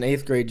forwards and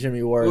 8th grade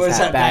Jimmy wore his Where's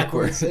hat that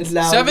backwards. And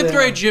now, Seventh yeah.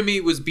 grade Jimmy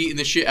was beating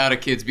the shit out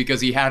of kids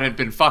because he hadn't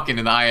been fucking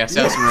in the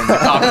ISS room to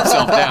calm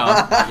himself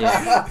down.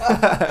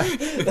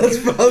 That's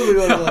probably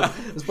what it was.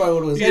 That's probably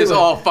what it was. He is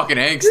Anyway, all fucking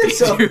angsty,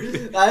 so,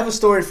 dude. I have a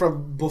story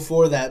from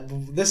before that.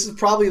 This is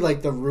probably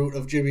like the root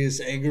of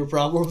Jimmy's anger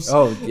problems.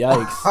 Oh,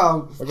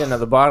 yikes. We're getting to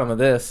the bottom of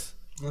this.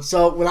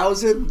 So when I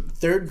was in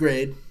 3rd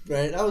grade,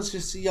 right, I was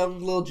just a young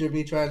little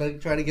Jimmy trying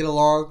to get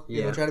along,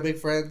 you know, Yeah. trying to make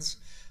friends.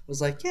 I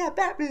was like, yeah,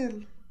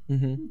 Batman,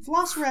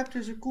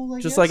 Velociraptors are cool.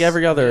 Just like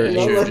every other. You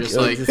know, Sure, like- just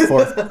like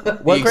fourth. the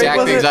What grade exact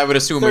was things it? I would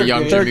assume a 3rd young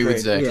grade. Jimmy 3rd would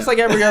grade. say. Just like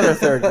every other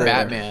 3rd grader.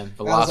 Batman,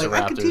 I was like,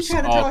 I could teach you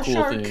how Velociraptors, to draw all a cool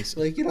shark, things.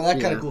 like you know that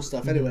kind Yeah. of cool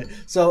stuff. Anyway,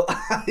 so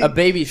A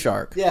baby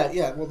shark.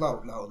 yeah.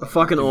 Well, no. A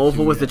fucking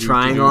oval with a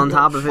triangle on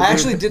top of it. I dude.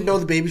 actually did know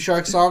the Baby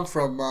Shark song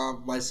from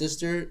my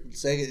sister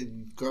sang it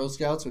in Girl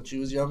Scouts when she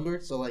was younger.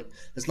 So like,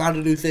 it's not a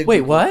new thing.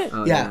 Wait, what?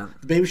 Oh, yeah,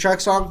 the Baby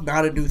Shark song,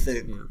 not a new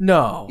thing.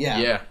 No. Yeah,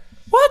 Yeah.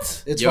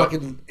 What? it's Yup.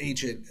 fucking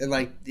ancient and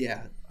like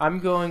yeah. I'm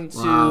going to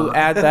Wow.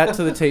 add that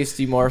to the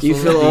tasty morsel. Do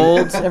you feel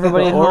old?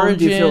 Everybody at The home,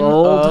 do you feel origin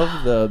old?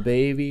 of the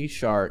baby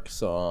shark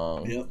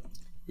song. Yep.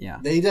 Yeah.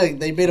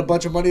 They made a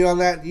bunch of money on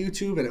that on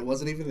YouTube and it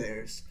wasn't even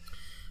theirs.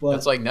 But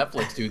That's like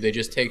Netflix, dude. They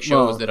just take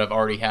shows Well- that have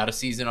already had a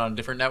season on a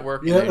different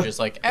network, Yeah. and they're just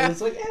like,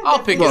 it's like, I'll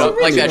pick it Netflix up.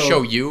 Like that original.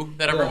 show You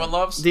that everyone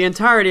loves. The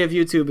entirety of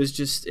YouTube is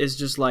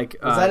just like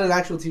Was that an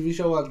actual TV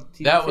show on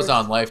TV? That was first?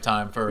 on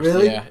Lifetime first.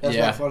 Really? Yeah, That's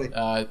yeah. not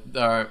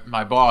funny.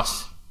 My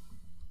boss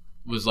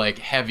was like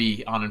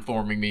heavy on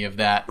informing me of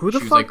that. Who the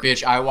she was fuck- like,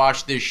 "Bitch, I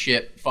watched this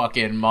shit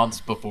fucking months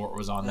before it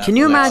was on that." Can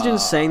you imagine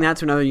saying that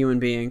to another human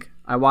being?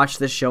 I watched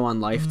this show on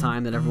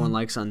Lifetime that everyone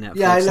likes on Netflix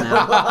Yeah,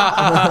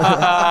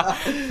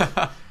 I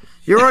now.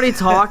 You're already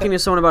talking to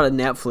someone about a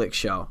Netflix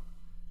show.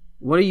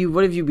 What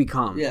have you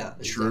become? Yeah.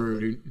 True,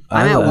 dude.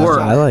 I'm at work.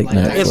 I like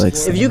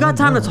Netflix. If you got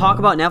time to talk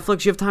about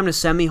Netflix, you have time to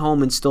send me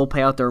home and still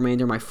pay out the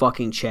remainder of my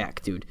fucking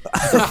check, dude.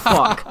 The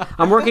fuck?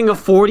 I'm working a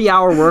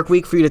 40-hour work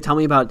week for you to tell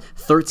me about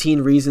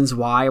 13 Reasons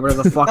Why or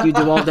whatever the fuck you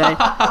do all day.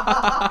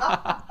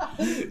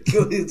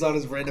 Killian's on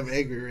his random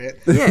angry rant.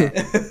 Yeah.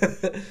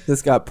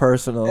 This got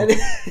personal.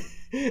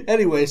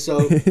 Anyway,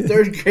 so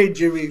third grade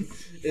Jimmy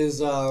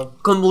is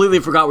Completely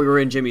forgot we were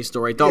in Jimmy's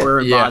story. Thought we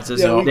were in Bod's. we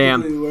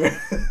Damn. completely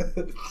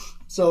were.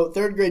 So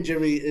third grade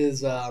Jimmy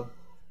is I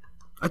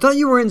thought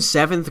you were in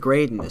 7th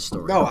grade in this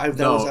story. I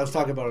was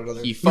talking about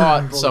another. He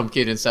fought some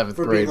kid in 7th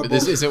grade, but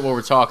this isn't what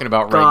we're talking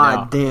about right now.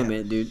 God damn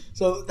it, dude.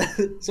 So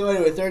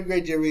anyway, third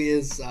grade Jimmy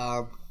is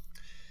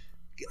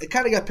it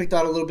kind of got picked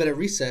on a little bit at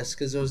recess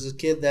because there was this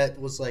kid that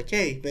was like,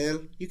 "Hey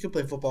man, you can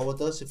play football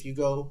with us if you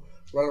go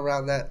run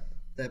around that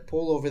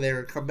pole over there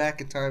and come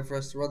back in time for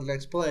us to run the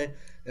next play."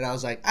 And I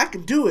was like, "I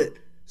can do it."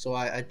 So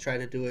I tried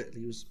to do it, and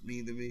he was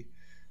mean to me.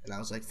 And I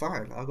was like,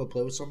 fine, I'll go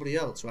play with somebody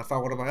else. So I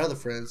found one of my other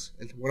friends,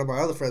 and one of my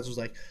other friends was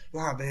like,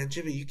 nah, man,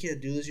 Jimmy, you can't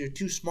do this. You're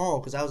too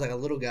small, because I was like a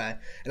little guy.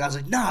 And I was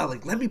like, nah,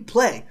 like, let me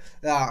play.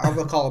 I'm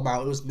going to call him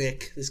out. It was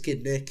Nick, this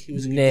kid Nick. He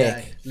was a good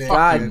guy. Nick.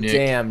 God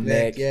damn,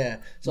 Nick. Yeah.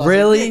 So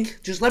really? Like,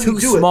 Nick, just let me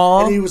do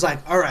small? it. And he was like,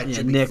 all right,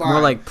 Jimmy, Nick, fine.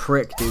 more like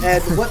prick, dude.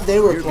 And what they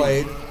were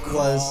playing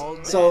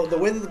was, so the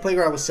way that the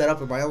playground was set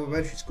up in my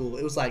elementary school,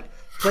 it was like,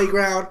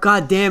 playground.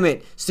 God damn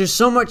it. There's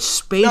so much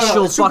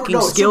spatial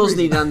skills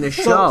needed on this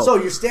show. So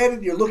you're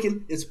standing, you're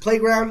looking, it's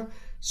playground,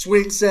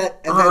 swing set,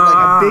 and then like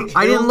a big hill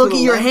I didn't look to at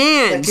the your left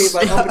hands.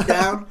 that came like up and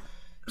down.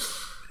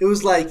 It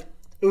was like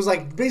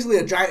basically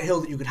a giant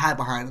hill that you could hide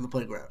behind in the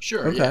playground.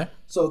 Sure. Okay. Yeah.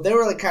 So they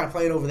were like kind of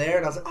playing over there,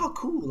 and I was like, oh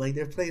cool, like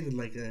they're playing in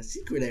like a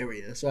secret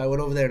area. So I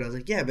went over there and I was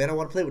like, yeah man, I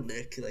want to play with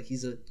Nick. Like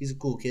he's a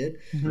cool kid.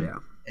 Yeah.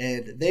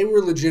 And they were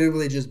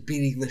legitimately just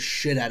beating the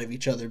shit out of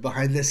each other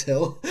behind this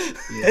hill.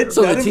 Yeah.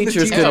 So the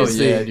teachers couldn't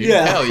see. Yeah, dude.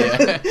 Yeah. Hell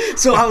yeah.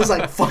 So I was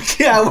like, fuck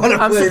yeah, I want to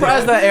play. I'm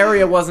surprised that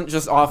area wasn't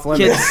just off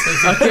limits.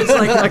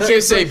 A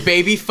kid say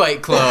baby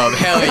fight club.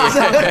 Hell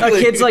yeah. A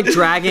kid's like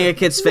dragging a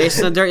kid's face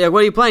in the dirt. You're like,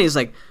 what are you playing? He's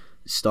like,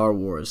 Star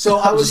Wars. So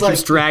I was just like,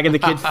 keeps dragging the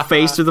kid's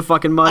face through the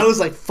fucking mud. I was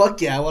like,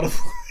 fuck yeah, I want to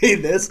play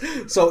this.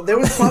 So there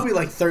was probably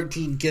like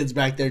 13 kids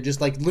back there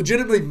just like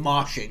legitimately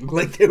moshing.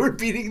 Like they were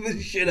beating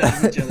the shit out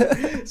of each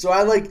other. So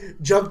I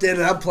like jumped in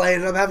and I'm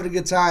playing and I'm having a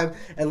good time.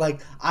 And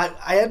like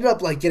I ended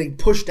up like getting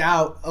pushed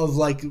out of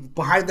like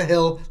behind the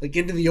hill, like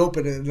into the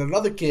open. And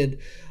another kid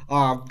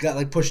got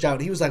like pushed out.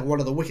 And he was like one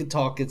of the wicked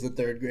tall kids in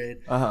third grade.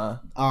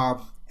 Uh-huh.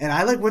 And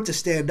I like went to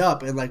stand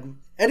up and like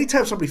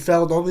anytime somebody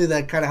fell, normally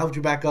that kind of helped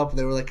you back up. And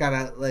they were like kind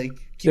of like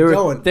keep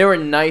going. They were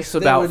nice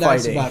about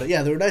fighting. About it.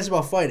 Yeah, they were nice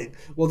about fighting.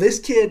 Well, this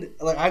kid,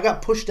 like I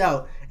got pushed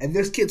out, and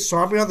this kid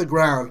saw me on the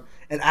ground,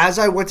 and as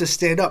I went to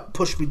stand up,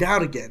 pushed me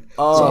down again.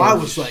 Oh, so I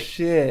was like,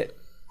 shit.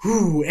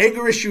 Whew,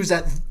 anger issues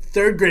at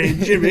third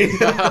grade, Jimmy.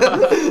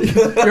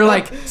 You're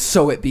like,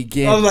 so it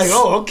begins. I was like,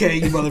 oh, okay,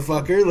 you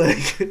motherfucker.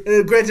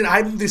 Like, granted,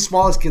 I'm the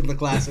smallest kid in the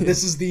class, and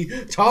this is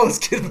the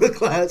tallest kid in the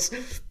class.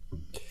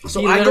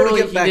 So he I go to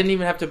get back. He didn't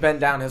even have to bend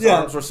down. His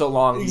arms were so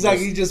long.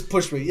 Exactly, he just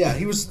pushed me. Yeah,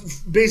 he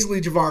was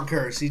basically Javon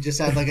Curse. He just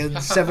had like a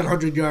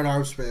 700-yard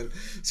arm span.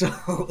 So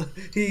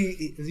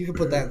you can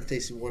put that in the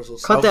Tasty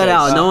Morsels. Cut that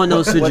out. No one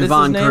knows who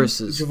Javon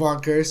Curse is.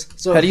 Javon Curse.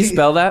 So how do you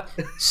spell that?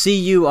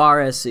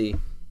 C-U-R-S-E.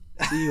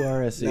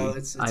 C-U-R-S-E. No,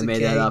 it's I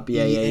made that up.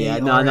 Yeah.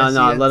 No.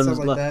 Let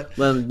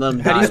him.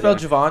 How do you spell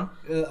Javon?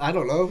 I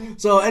don't know.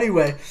 So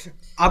anyway,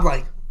 I'm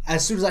like,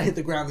 as soon as I hit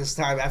the ground this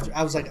time, after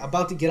I was like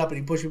about to get up and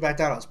he pushed me back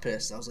down, I was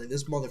pissed. I was like,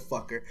 this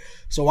motherfucker.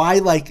 So I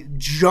like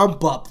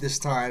jump up this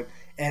time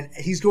and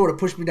he's going to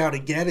push me down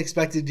again,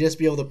 expecting to just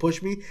be able to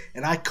push me,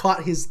 and I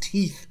caught his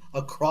teeth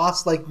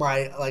across like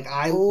my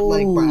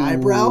my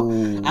eyebrow.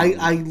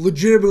 I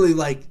legitimately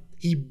like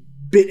he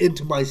bit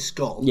into my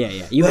skull. Yeah.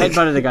 You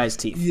headbutted the guy's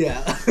teeth.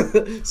 Yeah.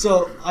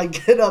 So I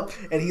get up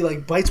and he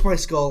like bites my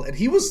skull, and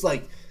he was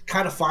like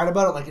kind of fine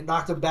about it. Like it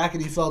knocked him back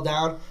and he fell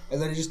down, and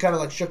then he just kind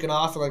of like shook it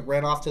off and like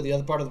ran off to the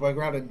other part of the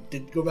playground and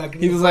didn't go back.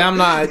 He was like, I'm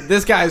not.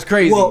 This guy's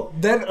crazy. Well,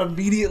 then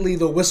immediately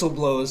the whistle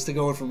blows to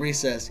go in from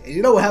recess, and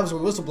you know what happens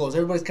when the whistle blows?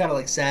 Everybody's kind of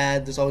like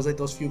sad. There's always like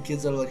those few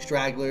kids that are like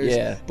stragglers.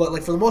 Yeah. But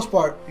like for the most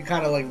part, you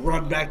kind of like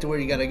run back to where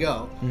you gotta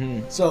go.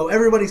 Mm-hmm. So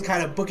everybody's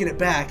kind of booking it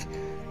back.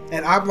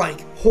 And I'm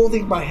like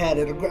holding my head,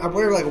 and I'm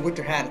wearing like a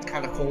winter hat. It's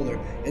kind of colder,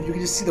 and you can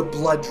just see the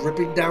blood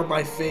dripping down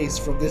my face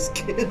from this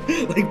kid,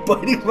 like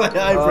biting my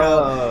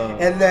eyebrow. Oh.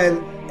 And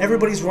then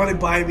everybody's running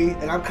by me,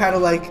 and I'm kind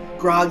of like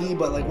groggy,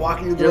 but like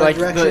walking in the right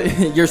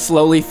direction. You're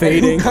slowly And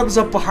fading. who comes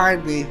up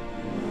behind me?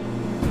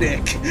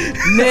 Nick.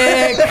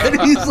 Nick!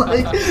 And he's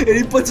like, and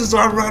he puts his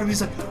arm around him. He's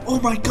like, "Oh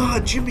my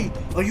God, Jimmy,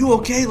 are you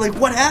okay? Like,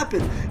 what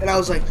happened?" And I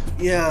was like,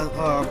 "Yeah,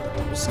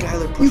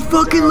 Skylar pushed me You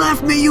fucking down."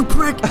 left me, you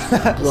prick.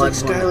 It's like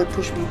Skylar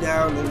pushed me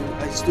down, and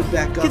I stood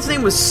back up. Kid's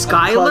name was I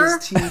caught Skylar?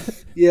 his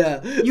teeth.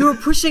 Yeah. You were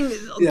pushing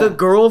the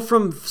girl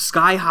from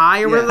Sky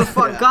High or whatever the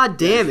fuck. God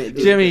damn it,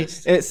 dude. Jimmy.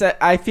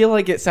 I feel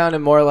like it sounded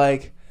more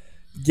like,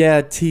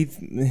 teeth,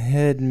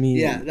 head, me.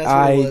 Yeah, that's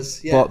what it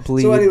was. Yeah.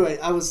 Bleed. So anyway,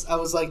 I was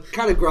like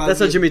kind of groggy. That's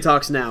how Jimmy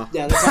talks now.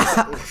 Yeah, that's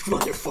how,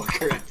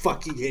 motherfucker. I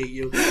fucking hate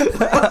you.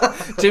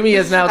 Jimmy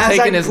has now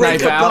taken his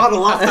knife out.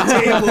 Bottle off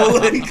the table.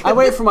 Like, I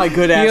wait for my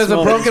good ass. He has a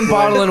moments. broken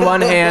bottle in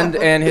one hand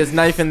and his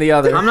knife in the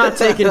other. I'm not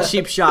taking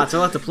cheap shots.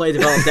 I'll let the play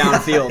develop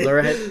downfield. All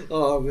right.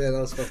 oh man, that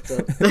was fucked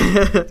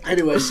up.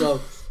 Anyway, so.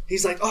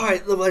 He's like, all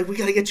right, like, we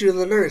got to get you to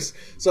the nurse.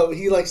 So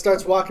he, like,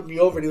 starts walking me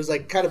over, and he was,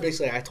 like, kind of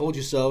basically, I told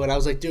you so. And I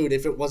was like, dude,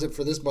 if it wasn't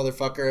for this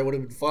motherfucker, I would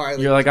have been fine. Like,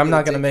 You're like, I'm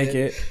not going to make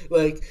it.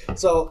 Like,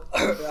 so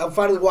I'm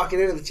finally walking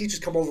in, and the teachers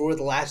come over with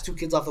the last 2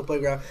 kids off the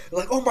playground. They're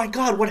like, oh, my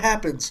God, what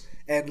happens?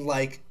 And,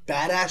 like,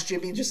 badass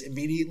Jimmy just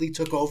immediately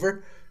took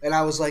over. And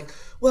I was like,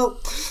 well,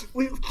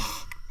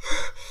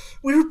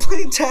 we were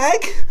playing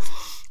tag,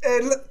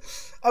 and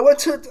I went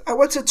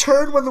to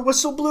turn when the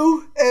whistle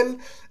blew, and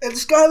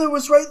Skylar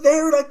was right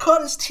there, and I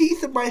caught his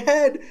teeth in my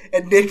head.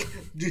 And Nick,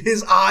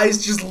 his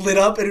eyes just lit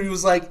up, and he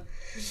was like,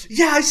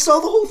 yeah, I saw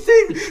the whole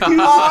thing.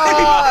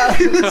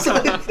 He was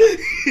like,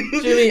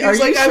 Jimmy, are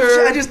you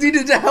sure? I just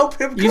needed to help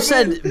him. You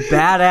said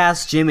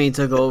badass Jimmy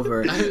took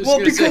over. Well,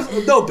 because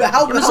how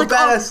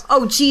badass?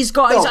 Oh, geez,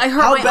 guys, I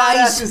hurt how my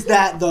badass eyes. is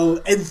that though?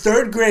 In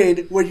 3rd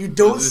grade, where you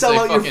don't sell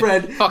out your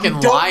friend, fucking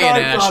you don't lion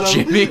knock on ass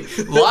him.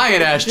 Jimmy,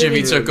 lion ass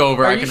Jimmy took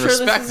over. Are I you can sure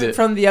respect this it. isn't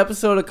from the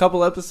episode a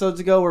couple episodes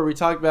ago where we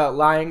talked about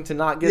lying to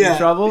not get in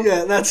trouble?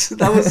 Yeah,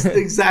 that was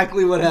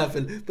exactly what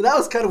happened. But that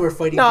was kind of where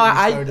fighting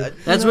started.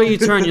 That's where you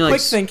turn. You're like,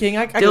 quick thinking.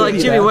 they're like,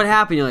 Jimmy, what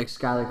happened? You're like,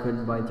 Skylar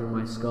couldn't bite through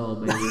my skull,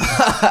 baby.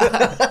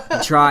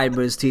 He tried,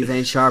 but his teeth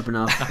ain't sharp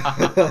enough.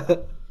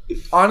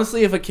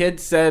 Honestly, if a kid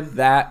said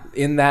that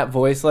in that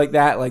voice like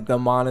that, like the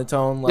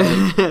monotone,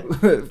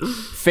 like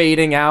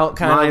fading out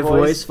kind of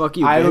voice, fuck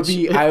you, I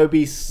bitch.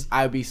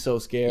 would be so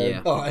scared.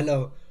 Yeah. Oh, I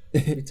know.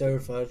 I'd be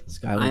terrified.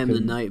 Skylar I am the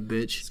couldn't- night,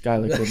 bitch.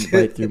 Skylar couldn't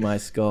bite through my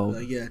skull.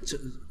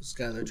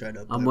 Skylar tried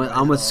to. I'm what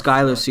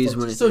Skylar sees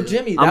when So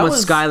Jimmy, I'm that what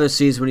was Skylar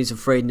sees when he's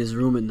afraid in his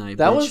room at night.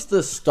 that bitch. was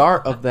the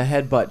start of the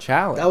headbutt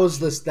challenge.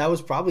 That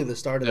was probably the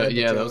start of that.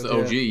 Yeah, that was the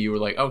challenge, OG. You were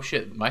like, oh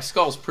shit, my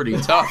skull's pretty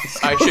tough.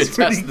 I should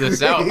test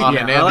this out on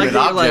Yeah, I inanimate like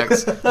that you're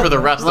objects for the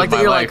rest I like of that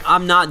my you're life. like,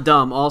 I'm not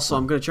dumb. Also,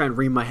 I'm gonna try and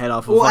ream my head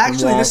off. Well, a fucking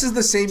actually, wall. this is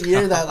the same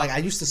year that like I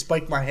used to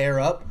spike my hair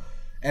up,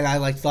 and I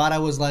like thought I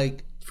was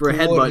like For a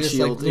cool and headbutt just,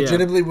 shield, Like, yeah.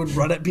 legitimately would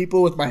run at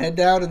people with my head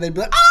down, and they'd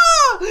be like,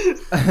 ah!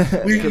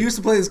 We used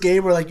to play this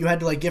game where like you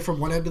had to like get from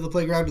one end of the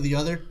playground to the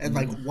other, and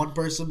like one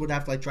person would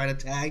have to like try to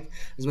tag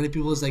as many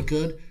people as they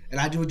could, and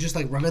I would just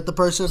like run at the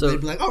person. So- they'd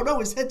be like, oh no,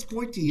 his head's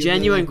pointy. And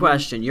Genuine they're, like,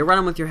 question. You're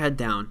running with your head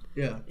down.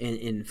 Yeah.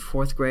 In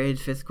 4th grade,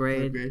 5th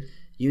grade, grade.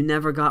 you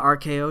never got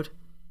RKO'd?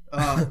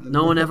 Uh,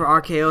 No one ever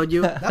RKO'd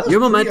you? was Your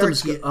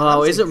momentum's pre-RKO.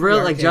 Oh, That is was, it like,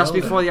 really like just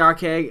pre-RKO before the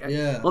RKO?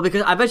 Yeah. Well,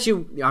 because I bet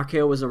you the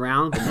RKO was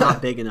around, but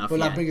not big enough. But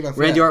not yet. big enough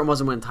Randy yet. Orton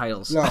wasn't winning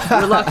titles. No.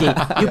 You're lucky.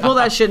 You pull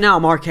that shit now,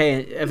 I'm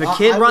RKing. If a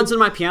kid I runs would- in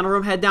my piano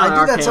room head down, I do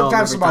RKO that him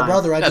sometimes every to my time.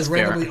 brother. I That's just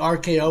fair. randomly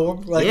RKO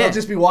him. Like Yeah. I'll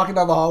just be walking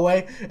down the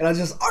hallway and I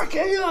just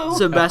RKO. It's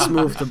the best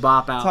move to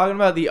bop out. Talking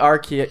about the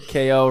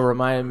RKO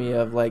reminded me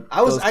of like I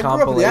grew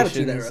up in the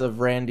Attitude compilations Era. of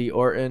Randy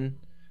Orton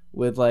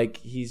with like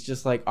he's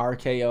just like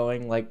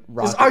RKOing like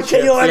rocket Just RKO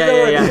ships.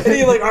 everywhere. yeah. And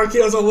he like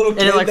RKO's a little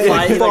kid And it like, that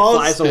flies, falls.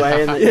 flies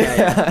away. And then,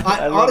 yeah.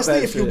 I love honestly,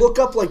 that if you shit. look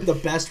up like the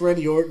best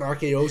Randy Orton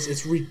RKOs,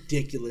 it's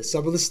ridiculous.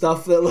 Some of the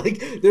stuff that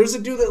like there's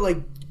a dude that like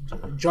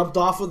jumped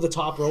off of the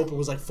top rope and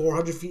was like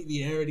 400 feet in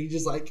the air, and he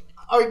just like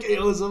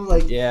RKOs him.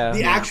 Like Yeah.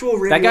 the actual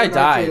Randy That guy Orton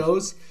died.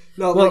 RKOs.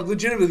 No, Well- like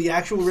legitimately, the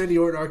actual Randy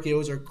Orton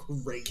RKOs are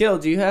great. Kill,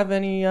 do you have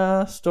any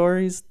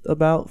stories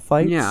about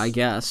fights? Yeah, I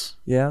guess.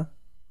 Yeah.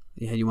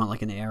 Yeah, you want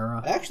like an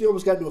era? I actually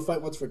almost got into a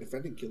fight once for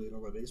defending Killian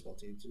on my baseball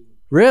team too.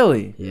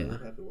 Really? Yeah.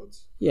 That happened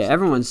once. Yeah,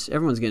 everyone's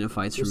getting in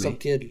fights There's for some me.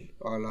 kid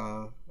on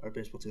our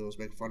baseball team was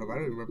making fun of him. I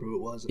don't even remember who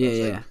it was. And Yeah, I was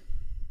yeah, like,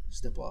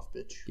 step off,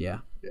 bitch. yeah.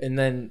 And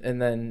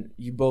then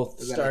you both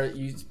that started.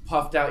 You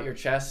puffed out your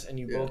chest, and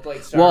you both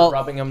like started Well-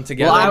 rubbing them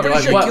together. well, I'm You're pretty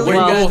like, sure what? Killian-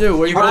 What are you gonna do?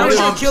 What are you I'm gonna pretty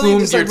do? sure Killian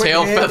just, like, your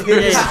went, tail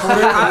feathers.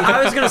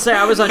 I was gonna say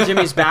I was on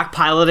Jimmy's back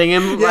piloting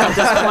him. At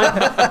this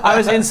point. I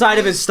was inside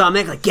of his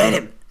stomach, like get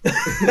him.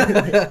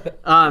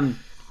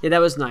 Yeah, that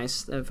was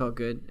nice. That felt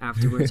good.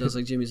 Afterwards, I was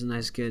like, Jimmy's a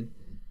nice kid.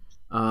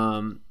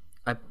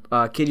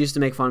 A kid used to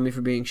make fun of me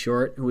for being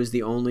short, who was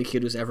the only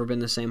kid who's ever been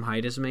the same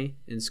height as me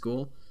in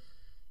school.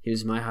 He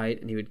was my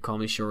height, and he would call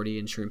me shorty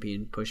and shrimpy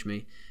and push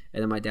me.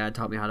 And then my dad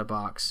taught me how to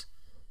box.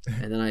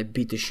 And then I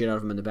beat the shit out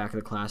of him in the back of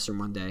the classroom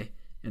one day.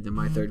 And then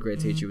my 3rd grade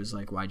teacher was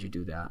like, why'd you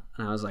do that?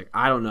 And I was like,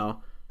 I don't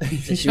know. And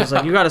she was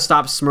like, you got to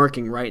stop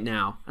smirking right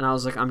now. And I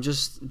was like, I'm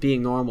just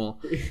being normal.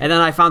 And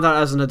then I found out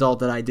as an adult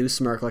that I do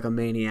smirk like a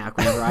maniac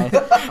whenever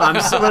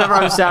whenever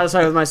I'm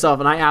satisfied with myself.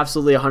 And I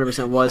absolutely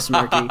 100% was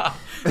smirking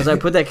because I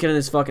put that kid in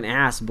his fucking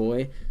ass,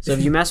 boy. So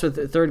if you mess with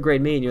 3rd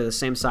grade me and you're the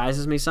same size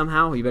as me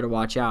somehow, you better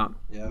watch out.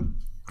 Yeah.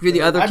 If you're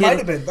the other I kid, might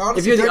have been. Honestly,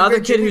 if you're the third other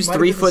grade kid Jimmy who's might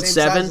have been the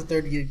same 3'7", size as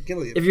third grade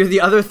Killian. if you're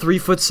the other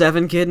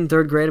 3'7" kid in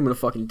third grade, I'm gonna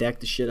fucking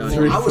deck the shit out of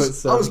you. I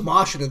was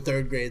moshing in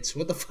third grade. So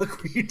what the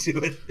fuck were you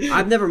doing?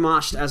 I've never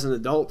moshed as an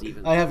adult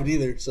even. I haven't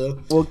either.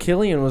 So Well,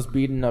 Killian was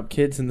beating up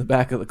kids in the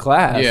back of the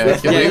class. Yeah,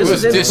 Killian this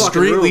was is in the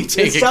fucking room. discreetly It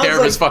taking care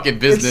of his fucking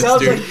business, It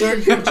sounds dude. like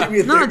third grade Jimmy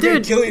and No, third grade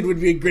dude. Killian would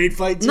be a great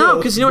fight too. No,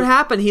 because you know what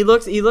happened? He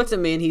looked at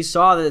me and he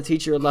saw that the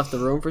teacher had left the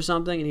room for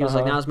something, and he was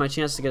like, "Now's my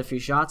chance to get a few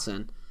shots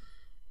in."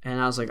 And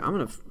I was like, "I'm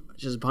gonna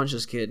just punch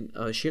this kid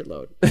a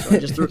shitload." So I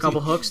just threw a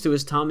couple hooks to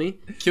his tummy.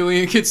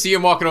 Killian could see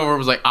him walking over and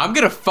was like, I'm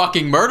gonna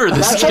fucking murder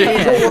this That's how, you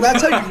kid. know, well,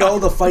 that's how you know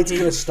the fight's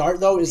gonna start,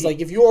 though. Is like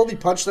if you only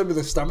punch them in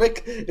the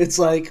stomach, it's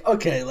like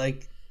okay,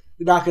 like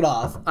knock it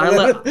off.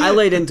 I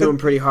laid into him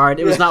pretty hard.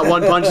 It was not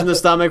one punch in the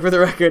stomach, for the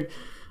record.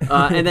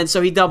 And then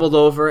so he doubled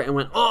over and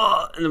went,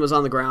 "Oh," and then was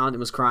on the ground and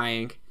was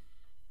crying.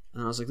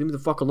 And I was like, "Leave me the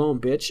fuck alone,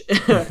 bitch."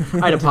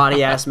 I had a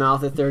potty ass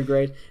mouth at third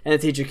grade. And the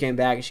teacher came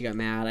back and she got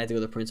mad. I had to go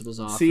to the principal's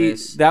office.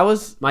 See, that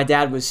was... My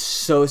dad was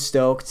so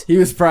stoked. He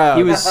was proud.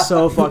 He was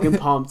so fucking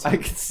pumped. I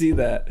could see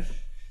that.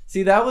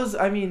 See, that was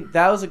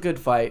a good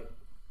fight.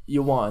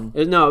 You won.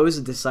 No, it was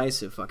a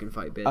decisive fucking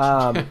fight, bitch.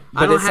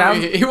 But it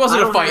sounds... It wasn't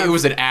I a don't fight, have- it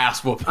was an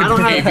ass whooping, I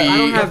don't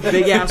baby. have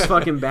big ass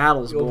fucking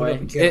battles, boy.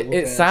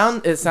 It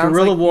sounds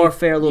Guerrilla like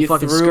warfare, you, little you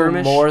fucking threw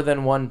skirmish. more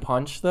than one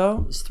punch,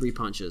 though. It's 3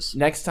 punches.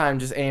 Next time,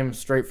 just aim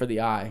straight for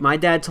the eye. My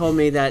dad told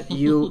me that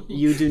you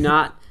do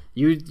not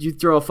you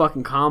throw a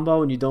fucking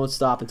combo and you don't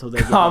stop until they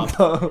give up.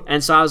 Combo.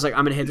 And so I was like,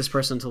 I'm gonna hit this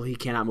person until he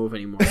cannot move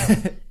anymore.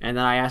 And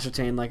then I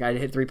ascertained, like, I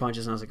hit 3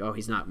 punches and I was like, oh,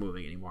 he's not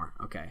moving anymore.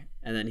 Okay.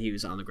 And then he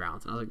was on the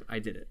ground. And I was like, I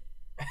did it.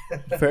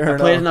 Fair enough.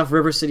 Played enough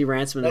River City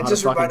Ransom to know That how to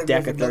just fucking reminded me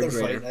deck of a third another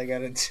grader. fight I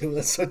got into.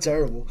 That's so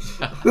terrible.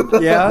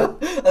 Yeah?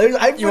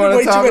 I've You been wanna in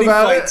way too talk many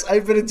about it? fights.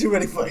 I've been in too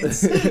many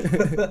fights.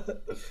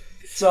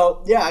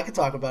 So yeah, I can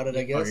talk about it.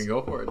 I guess. Fucking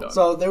go for it, dog.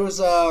 So there was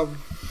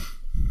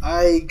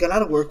I got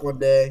out of work one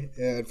day,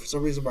 and for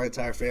some reason my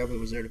entire family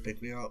was there to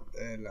pick me up,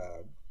 and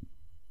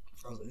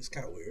I was like, "It's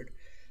kind of weird."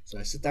 So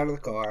I sit down in the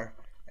car,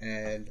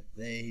 and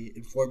they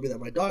informed me that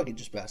my dog had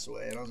just passed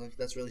away, and I was like,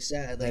 "That's really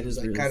sad." Like, That it was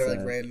is like really kind of sad.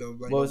 like random.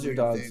 Like, What was your weird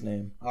dog's thing.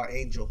 name?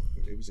 Angel.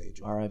 Her name was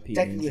Angel. R.I.P.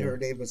 Technically, Angel. her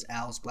name was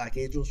Alice Black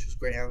Angel. She was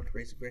Greyhound,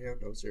 racing Greyhound.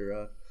 That was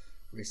her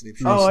racing name.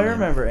 She Oh, was, I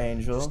remember She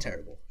Angel. was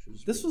terrible. She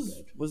was This really was...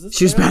 bad. Was this...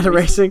 She was bad at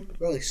racing?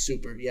 Not like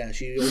super. Yeah,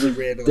 she only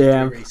ran. Like,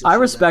 Damn. 3 races. I She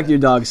was respect that your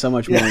dog so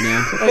much more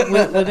now.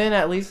 Like, within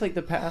at least, like,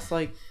 the past,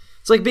 like,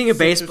 It's like being a 6 or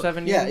baseball,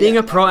 7 Yeah, years. being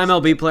a pro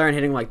MLB player and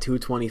hitting like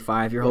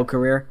 225 your whole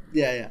career. bad.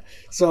 Yeah.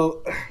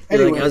 So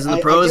You're anyway, like, I was in the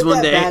I pros get one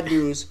that day. bad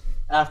news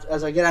after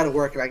as I get out of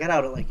work, and I got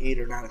out at like 8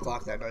 or 9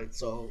 o'clock that night.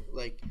 So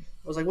like I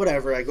was like,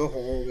 whatever. I go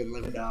home and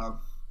let him down.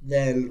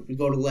 Then we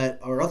go to let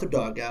our other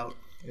dog out,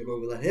 and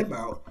when we let him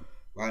out,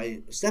 my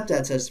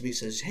stepdad says to me,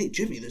 "Hey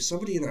Jimmy, there's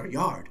somebody in our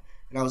yard,"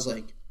 and I was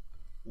like,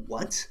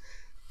 "What?"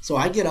 So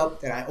I get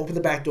up and I open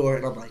the back door,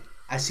 and I'm like,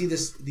 I see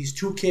these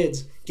 2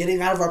 kids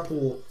getting out of our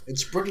pool and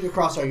sprinting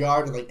across our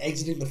yard and like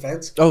exiting the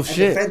fence. Oh, and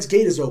shit. the fence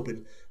gate is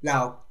open.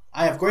 Now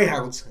I have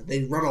greyhounds;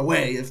 they run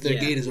away if their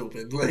Yeah. gate is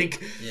open.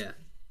 Like. Yeah.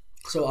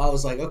 So I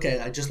was like, okay,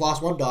 I just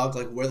lost one dog.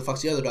 Like, where the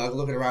fuck's the other dog? I'm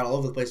looking around all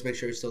over the place to make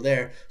sure he's still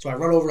there. So I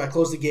run over and I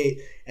close the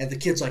gate, and the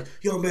kid's like,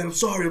 yo, man, I'm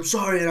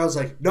sorry. And I was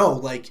like, no,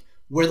 like,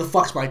 where the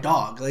fuck's my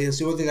dog? Like, it's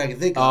the only thing I can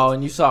think of. Oh,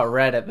 and you saw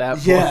red at that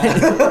point.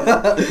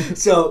 Yeah.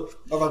 So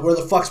I'm like, where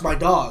the fuck's my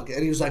dog?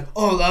 And he was like,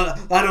 oh,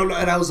 I don't know.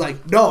 And I was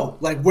like, no,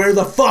 like, where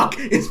the fuck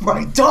is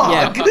my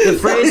dog? Yeah. The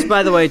phrase,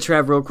 by the way,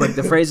 Trev, real quick.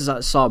 The phrase is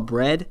 "I saw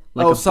bread."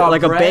 Like Oh, saw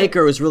like bread? a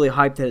baker was really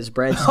hyped that his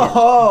bread's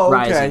Oh,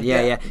 okay. rising.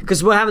 Yeah.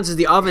 Because what happens is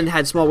the oven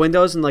had small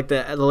windows in like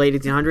the late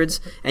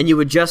 1800s, and you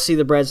would just see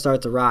the bread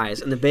start to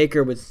rise, and the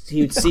baker would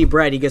see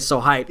bread, he gets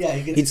so hyped, Yeah,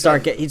 he gets he'd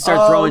start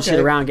Oh, throwing okay. shit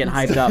around, getting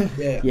hyped up.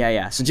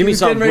 Yeah. So Jimmy He was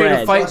saw getting ready to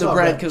bread. fight I the saw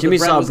bread bread. because Jimmy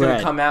the bread saw was going bread.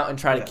 to come out and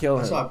try to kill I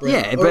him. saw bread.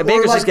 Yeah, but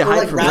bakers just get hyped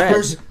like for bread.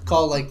 rappers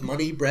call like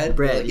money bread.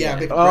 Bread, Like, yeah. I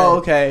make Oh,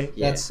 bread. okay.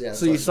 That's,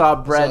 So you saw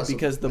bread I saw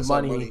because the I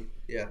saw money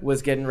Yeah.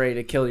 was getting ready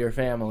to kill your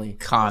family.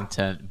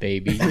 Content,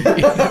 baby.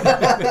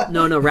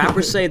 No,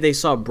 rappers say they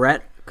saw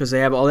Brett because they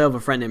have a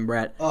friend named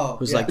Brett. Oh,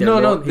 who's yeah. like their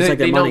No, he's they like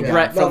their know money guy.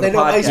 Brett No, from they the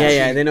know Ice podcast.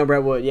 Yeah, they know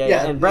Brett Wood.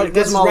 Yeah, and Brett that's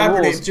gives his them all the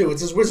rapper name rules. too.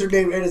 It's his wizard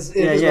name and his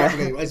rapper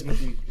name. Ice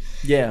McQueen.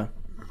 Yeah.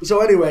 So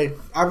anyway,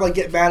 I'm like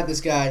getting mad at this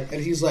guy,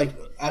 and he's like,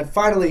 I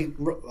finally,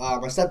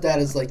 my stepdad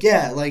is like,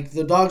 yeah, like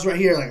the dog's right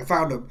here. Like I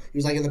found him. He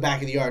was like in the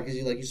back of the yard because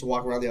he like used to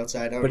walk around the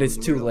outside. I don't But know it's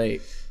if too real.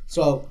 late.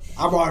 So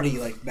I'm already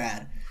like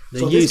mad. The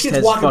So yeast this kid's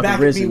has walking fucking back at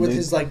me risen, with dude.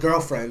 his like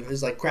girlfriend,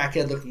 his like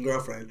crackhead looking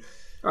girlfriend.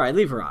 All right,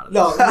 leave her out of it.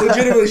 No,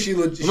 legitimately, she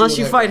Unless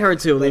you fight her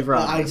too, leave her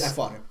out I of this.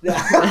 fought him.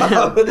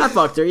 I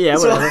fucked her. Yeah,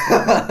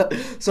 whatever.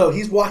 So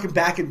he's walking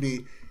back at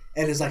me,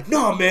 and is like,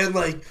 "No, man,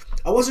 like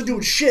I wasn't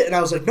doing shit." And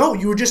I was like, "No,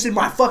 you were just in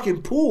my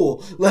fucking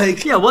pool.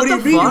 Like, Yeah, what do you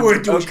the mean fuck? you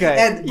weren't doing Okay. shit?"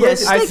 And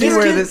Yes, I see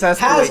where kid this has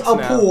escalates a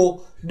now.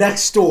 pool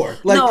next door.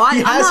 Like he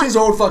I'm has not- his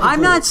own fucking. I'm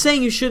pool. not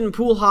saying you shouldn't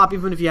pool hop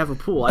even if you have a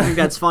pool. I think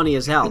that's funny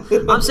as hell.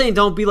 I'm saying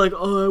don't be like,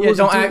 oh, I Yeah, wasn't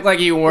don't doing- act like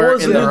you I weren't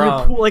wasn't in the your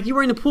wrong. pool. Like you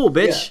were in the pool,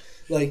 Yeah. bitch.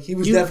 Like he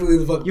was You- definitely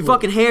in the fucking. Your pool.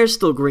 fucking hair's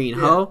still green,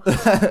 ho.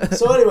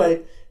 So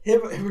anyway,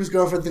 him and his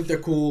girlfriend think they're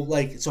cool.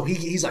 Like, so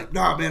he's like,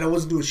 nah, man, I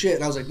wasn't doing shit.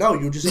 And I was like, no,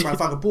 you were just in my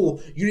fucking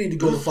pool. You need to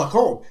go the fuck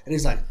home. And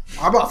he's like,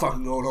 I'm not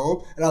fucking going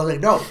home. And I was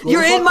like, no,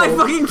 you're in my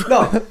fucking pool.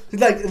 No,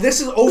 like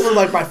this is over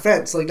like my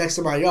fence, like next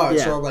to my yard.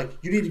 Yeah. So I'm like,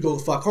 you need to go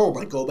the fuck home.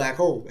 Like, go back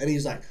home. And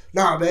he's like,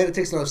 nah, man, it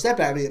takes another step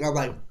at me. And I'm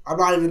like, I'm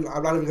not even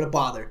gonna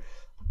bother.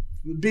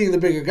 Being the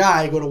bigger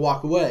guy, I go to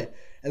walk away.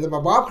 And then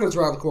my mom comes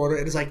around the corner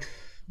and is like,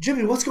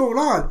 Jimmy, what's going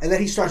on? And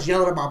then he starts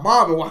yelling at my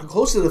mom and walking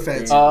close to the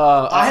fence.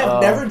 I have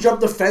never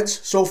jumped a fence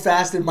so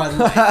fast in my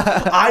life.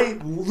 I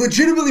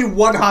legitimately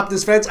one-hopped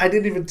this fence. I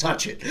didn't even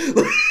touch it.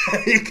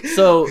 Like,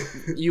 so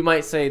you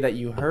might say that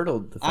you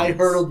hurdled the fence. I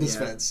hurdled this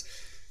fence.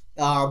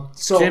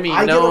 So Jimmy,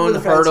 I known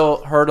get over the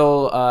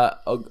hurdle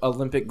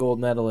Olympic gold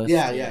medalist.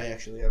 Yeah,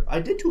 actually.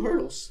 I did 2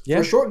 hurdles. Yeah.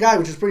 For a short guy,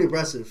 which is pretty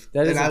impressive.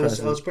 That is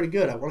impressive. I was pretty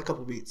good. I won a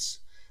couple meets.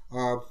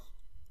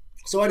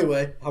 So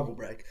anyway, humble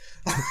brag.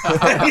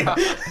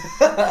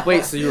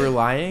 Wait, so you were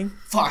lying?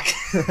 Fuck.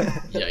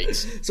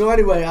 Yikes. So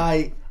anyway,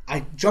 I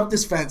jump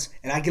this fence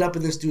and I get up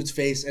in this dude's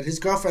face and his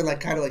girlfriend like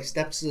kind of like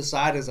steps to the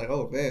side and is like,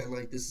 oh man,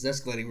 like this is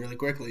escalating really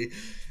quickly.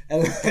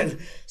 And then,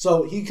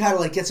 so he kind of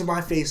like gets in my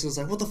face and was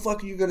like, what the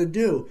fuck are you gonna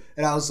do?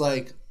 And I was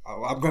like,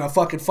 oh, I'm gonna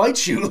fucking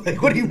fight you. Like,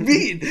 what do you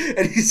mean?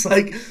 And he's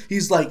like,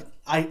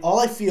 all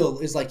I feel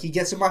is like he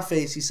gets in my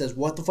face. He says,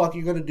 "What the fuck are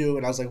you gonna do?"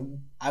 And I was like,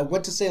 I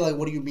went to say like,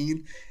 "What do you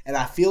mean?" And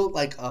I feel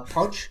like a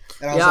punch.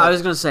 And I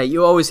was gonna say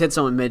you always hit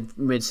someone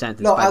mid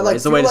sentence. No, by the way.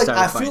 It's the way to start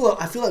a fight.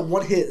 I feel like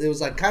one hit. It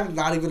was like kind of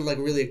not even like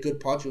really a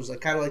good punch. It was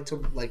like kind of like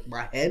to like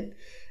my head,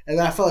 and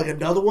then I felt like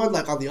another one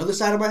like on the other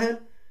side of my head.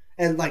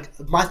 And like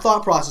my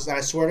thought process, and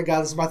I swear to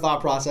God, this is my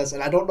thought process,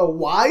 and I don't know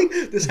why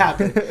this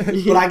happened,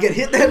 but I get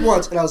hit in the head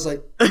once, and I was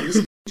like,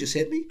 "This just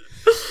hit me,"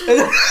 and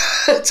then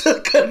I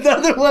took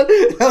another one,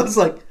 and I was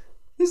like,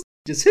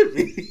 just hit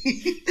me.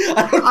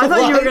 I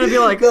thought you were gonna be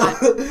like,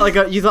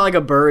 you thought like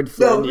a bird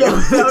flew. No,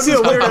 that would be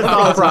a weird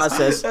thought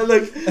process. And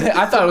like,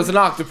 I thought it was an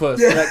octopus.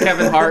 Yeah. That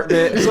Kevin Hart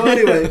bit. So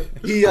anyway,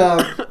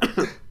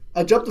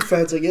 I jumped the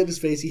fence. I get in his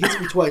face. He hits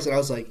me twice, and I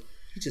was like,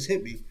 he just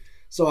hit me.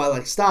 So I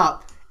like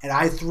stop, and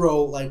I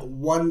throw like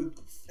one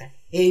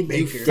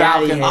haymaker.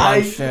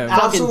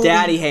 Fucking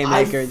daddy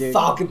haymaker, dude.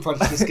 Falcon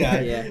punched this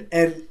guy. Yeah.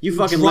 And you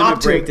fucking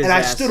limit break his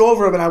ass. I stood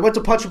over him and I went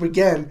to punch him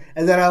again.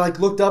 And then I like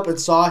looked up and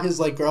saw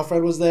his like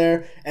girlfriend was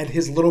there and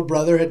his little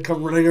brother had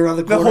come running around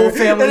the corner. The whole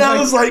family. And I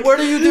was like, "What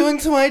are you doing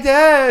to my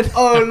dad?"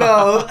 Oh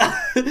no!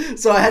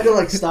 So I had to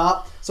like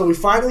stop. So we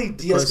finally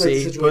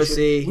de-escalate the situation.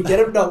 Pussy. We get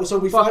him. No, so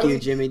we Fuck finally, you,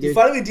 Jimmy, dude. We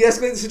finally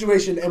de-escalate the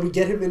situation and we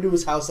get him into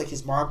his house. Like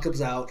his mom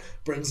comes out,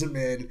 brings him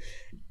in.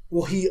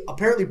 Well, he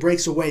apparently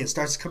breaks away and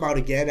starts to come out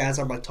again as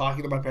I'm like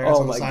talking to my parents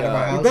on the side of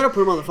my house. You better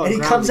put him on the fucking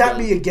ground. And he comes at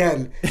me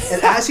again.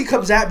 And as he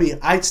comes at me,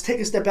 I take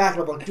a step back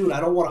and I'm like, dude,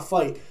 I don't want to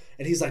fight.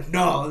 And he's like,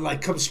 no, and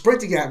like comes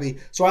sprinting at me.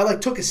 So I like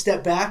took a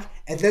step back,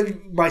 and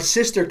then my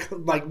sister,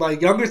 like my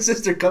younger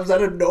sister, comes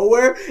out of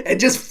nowhere and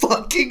just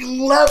fucking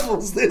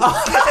levels this guy.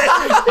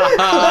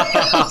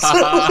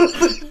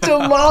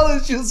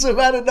 Demolishes him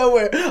out of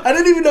nowhere. I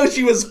didn't even know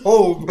she was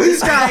home.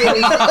 This guy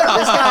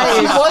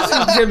She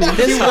wasn't Jimmy.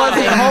 She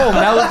wasn't home.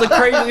 That was the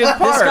craziest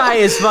part. This guy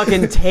is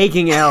fucking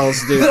taking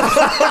L's, dude.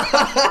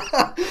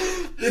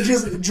 It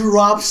just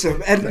drops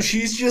him, and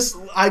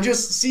I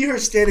just see her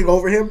standing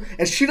over him,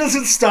 and she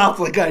doesn't stop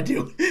like I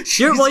do.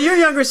 Your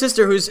younger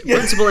sister, whose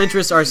principal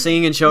interests are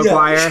singing in show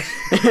choir,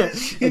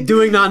 and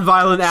doing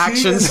nonviolent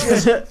actions,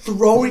 just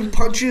throwing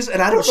punches, and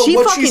I don't know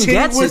what she's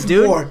hitting with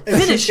more.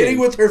 If she's hitting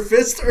with her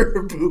fist or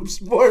her boobs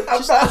more,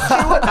 I'm not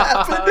sure what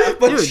happened,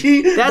 but dude,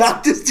 she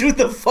knocked this dude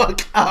the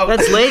fuck out.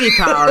 That's lady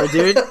power,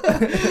 dude.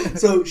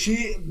 So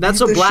that's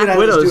what Black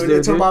Widows do.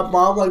 Until my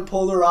mom like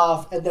pulled her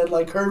off, and then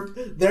like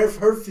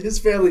his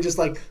family just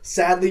like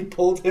sadly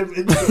pulled him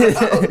into the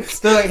house.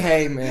 They're like,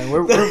 "Hey man,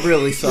 we're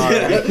really sorry."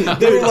 Yeah.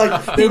 They were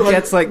like, he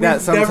gets like that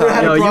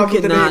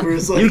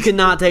sometimes. You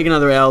cannot take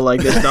another L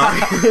like this,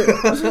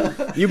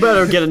 dog. You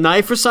better get a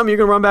knife or something. You're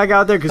gonna run back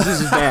out there because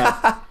this is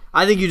bad.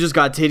 I think you just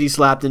got titty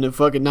slapped into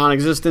fucking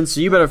non-existence.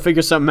 So you better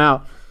figure something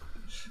out.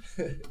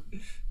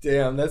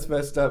 Damn, that's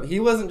messed up. He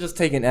wasn't just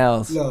taking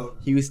L's. No,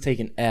 he was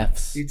taking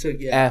F's. He took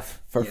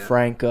F for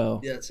Franco.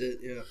 Yeah, that's it.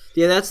 Yeah.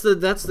 Yeah, that's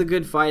the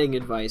good fighting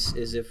advice.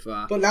 Is if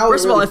but now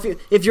first of all,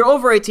 if you're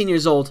over 18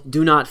 years old,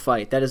 do not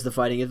fight. That is the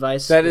fighting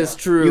advice. That is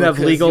true. You have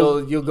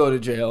legal. You'll go to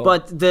jail.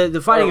 But the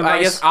fighting advice.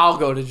 I guess I'll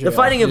go to jail. The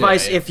fighting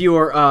advice, if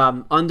you're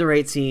under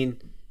 18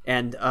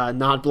 and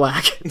not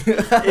black,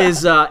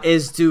 is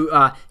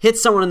to hit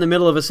someone in the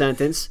middle of a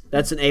sentence.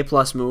 That's an A+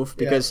 move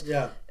because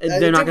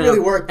they're not going to really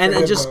work.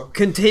 And just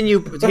continue.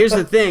 Here's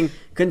the thing: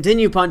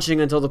 continue punching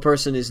until the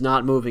person is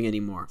not moving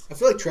anymore. I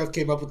feel like Trev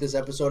came up with this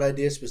episode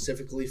idea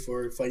specifically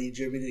for Fighting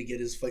Jimmy to get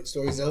his fight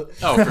stories out.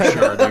 Oh, for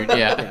sure, dude.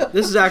 Yeah.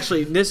 This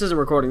isn't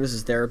recording. This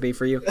is therapy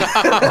for you, so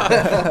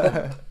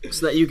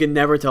that you can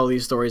never tell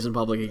these stories in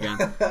public again.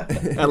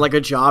 At like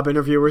a job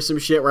interview or some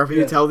shit, wherever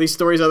you tell these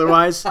stories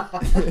otherwise. So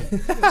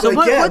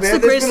what's the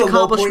greatest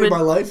accomplishment? In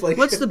my life?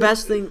 What's the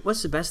best thing?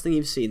 What's the best thing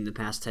you've seen in the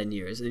past 10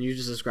 years? And you're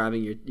just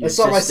describing your I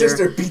saw my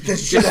sister beat the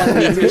shit out of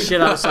Beat the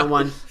shit out of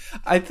someone.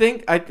 I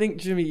think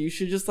Jimmy, you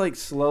should just like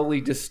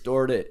slowly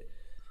distort it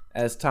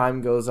as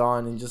time goes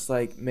on and just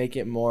like make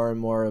it more and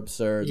more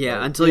absurd. Yeah,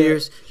 like, until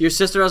your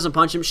sister doesn't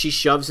punch him, she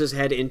shoves his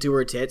head into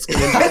her tits and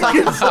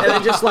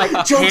then just like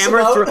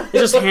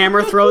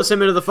hammer throws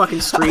him into the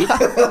fucking street.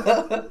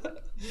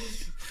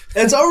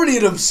 It's already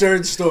an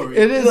absurd story.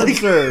 It is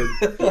absurd.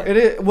 It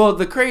is. Well,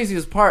 the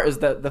craziest part is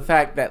that the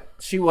fact that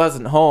she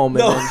wasn't home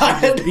and then she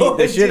just beat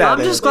the shit out of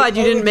I'm just glad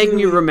you didn't make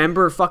me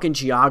remember fucking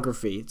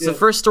geography. It's the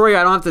first story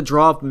I don't have to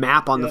draw a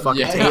map on the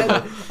fucking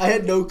table. I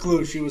had no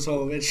clue she was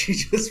home, and she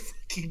just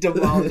fucking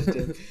demolished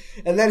him.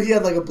 And then he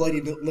had like a bloody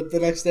lip the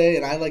next day,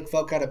 and I like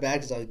felt kind of bad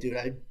because I was like, dude,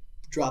 I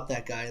dropped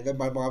that guy. And then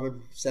my mom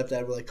and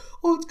stepdad were like,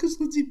 oh, it's because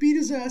Lindsay beat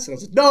his ass. And I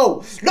was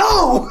like,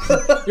 no!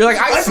 You're like,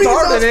 I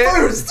started it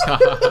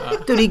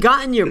first. Dude, he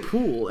got in your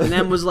pool and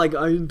then was like,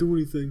 I didn't do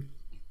anything.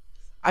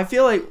 I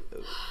feel like,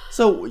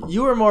 so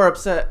you were more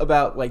upset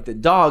about like the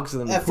dogs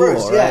than the At pool,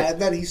 first, right? yeah.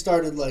 And then he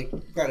started like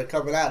kind of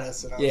coming at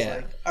us, and I was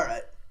like, all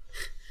right.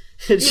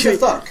 He's a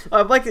fuck.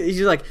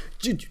 He's like,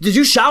 did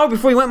you shower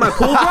before you went in my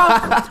pool, bro?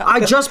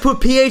 I just put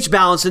pH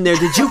balance in there.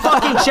 Did you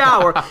fucking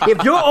shower?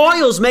 If your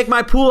oils make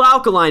my pool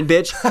alkaline,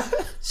 bitch.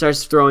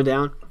 Starts throwing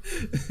down.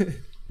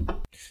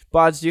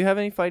 Bods, do you have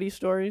any fighty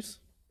stories?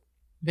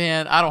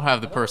 Man, I don't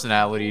have the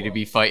personality to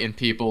be fighting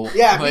people.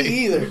 Yeah, like,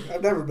 me either.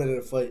 I've never been in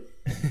a fight.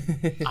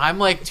 I'm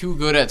like too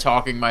good at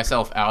talking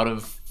myself out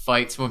of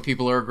fights when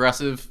people are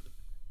aggressive.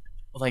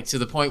 Like to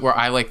the point where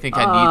I like think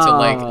I need to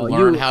like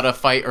learn how to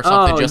fight or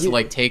something to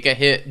like take a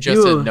hit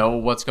just to know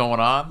what's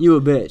going on. You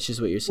a bitch is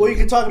what you're saying. Well, you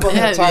can talk about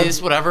that time. It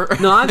is whatever.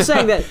 No, I'm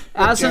saying that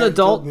as an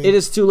adult, it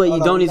is too late.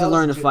 You don't need to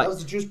learn to fight. That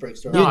was the juice break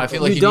story. No, I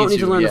feel like you don't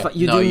need to learn to fight.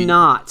 You do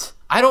not.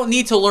 I don't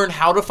need to learn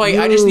how to fight.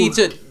 I just need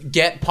to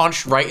get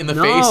punched right in the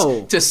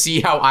face to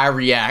see how I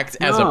react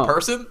as a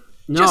person.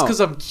 Just because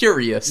I'm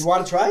curious. You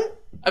want to try it?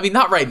 I mean,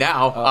 not right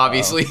now,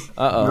 obviously.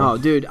 No,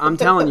 dude, I'm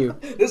telling you.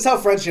 This is how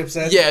friendships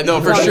end. Yeah,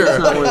 no, for sure.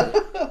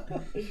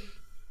 It's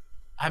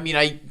I mean,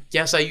 I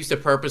guess I used to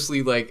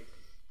purposely, like,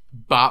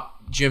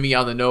 bop Jimmy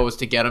on the nose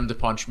to get him to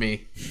punch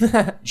me.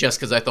 Just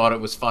because I thought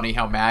it was funny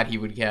how mad he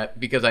would get.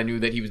 Because I knew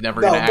that he was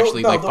never going to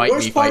actually, like, fight me. The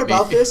worst part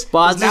about this is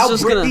now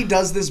Brittany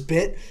does this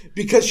bit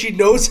because she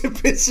knows it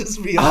pisses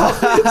me off.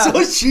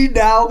 So she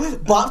now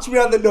bops me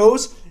on the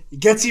nose. It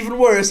gets even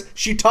worse.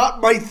 She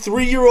taught my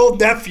 3-year-old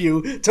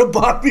nephew to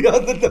bop me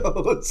on the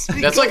nose.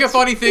 That's like a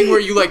funny thing where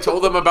you like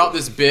told them about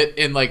this bit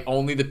and like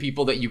only the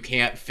people that you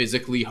can't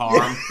physically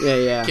harm can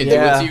do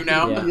it to you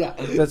now. Yeah.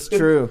 That's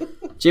true.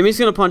 Jimmy's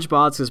gonna punch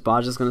Bodge because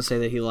Bodge is gonna say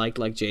that he liked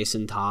like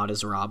Jason Todd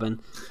as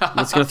Robin.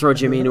 It's gonna throw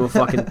Jimmy into a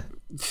fucking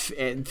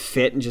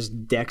fit and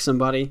just deck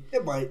somebody.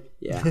 It might.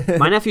 Yeah.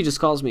 My nephew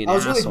just calls me an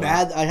asshole. I was really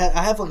mad. I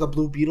have like a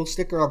Blue Beetle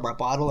sticker on my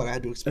bottle and I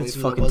had to explain It's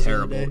what fucking it was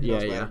terrible. the other day. Yeah,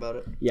 I was mad about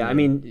it. Yeah, I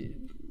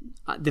mean,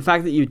 the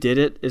fact that you did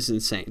it is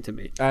insane to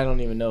me. I don't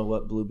even know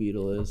what Blue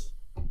Beetle is.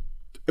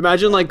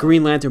 Imagine like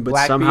Green Lantern, but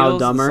Black somehow Beetle's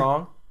dumber. The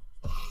song?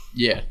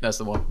 Yeah, that's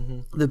the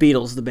one. The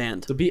Beatles, the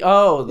band. The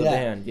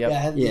band.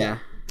 Yep. Yeah.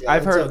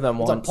 I've heard of them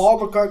it's once. It's a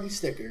Paul McCartney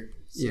sticker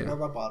sitting on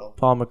my bottle.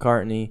 Paul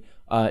McCartney,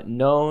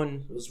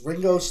 known. It was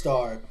Ringo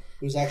Starr,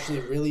 who was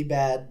actually really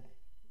bad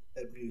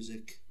at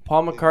music.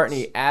 Paul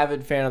McCartney,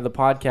 avid fan of the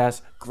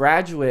podcast,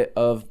 graduate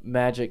of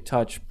Magic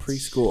Touch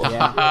Preschool.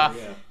 Yeah.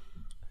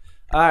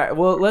 All right,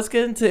 well, let's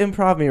get into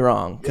Improv Me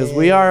Wrong because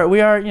we are,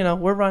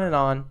 we're running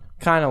on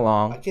kind of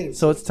long,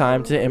 so it's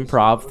time to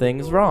improv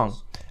things wrong.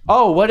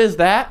 Oh, what is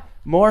that?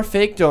 More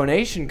fake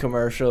donation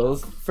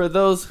commercials. For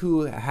those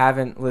who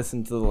haven't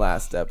listened to the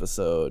last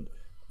episode,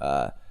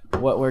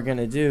 what we're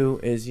gonna do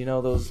is,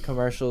 those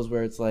commercials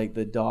where it's like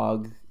the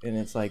dog and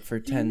it's like for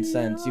 10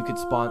 cents you could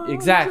spawn.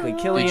 Exactly,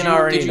 Killian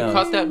already knows. Did you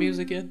cut that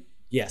music in?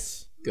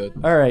 Yes. Good.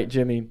 All right,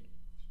 Jimmy.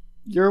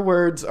 Your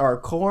words are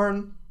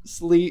corn,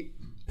 sleet,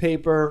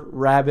 paper,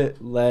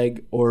 rabbit,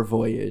 leg, or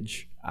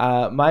voyage.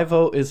 My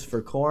vote is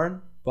for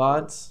corn.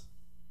 Bods?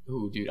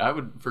 Ooh, dude, I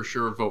would for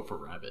sure vote for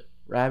rabbit.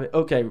 Rabbit.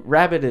 Okay,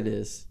 rabbit it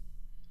is.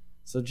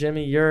 So,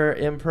 Jimmy, your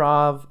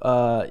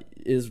improv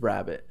is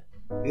rabbit.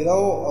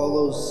 All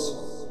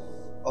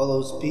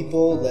those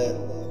people that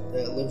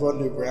live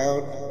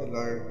underground and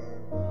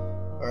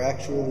are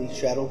actually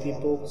shadow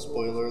people.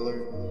 Spoiler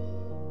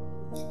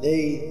alert.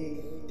 They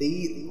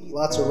eat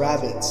lots of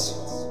rabbits.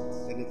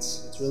 And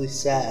it's really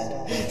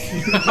sad.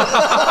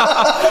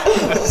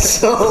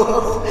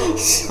 so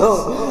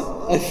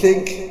I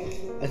think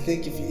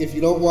if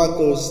you don't want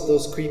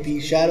those creepy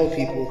shadow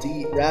people to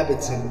eat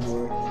rabbits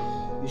anymore,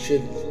 you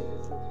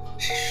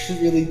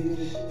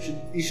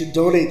should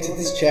donate to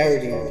this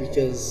charity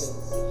because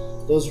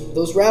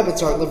those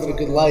rabbits aren't living a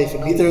good life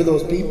and neither are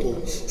those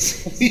people.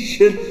 So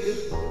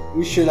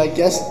we should, I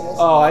guess.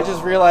 Oh, I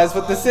just realized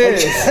what this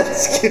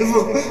is.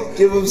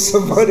 Give them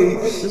some money.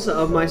 This is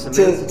of my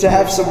to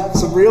have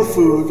some real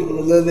food,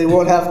 and then they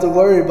won't have to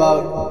worry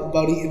about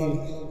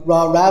eating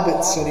raw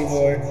rabbits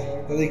anymore.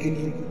 And they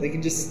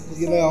can just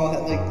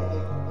like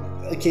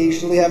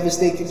occasionally have a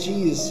steak and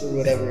cheese or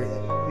whatever.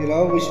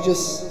 We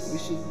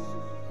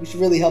should We should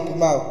really help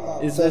them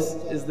out. Is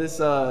this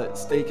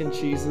steak and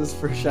cheeses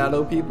for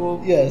shadow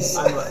people? Yes.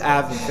 I'm an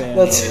avid fan.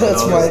 That's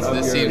my.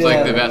 This seems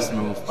like the best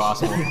move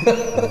possible.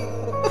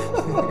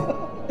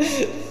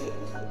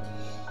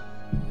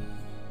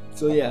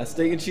 So yeah,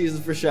 steak and cheeses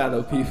for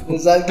shadow people.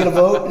 Is that gonna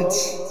vote?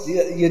 It's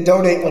you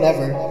donate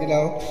whatever, you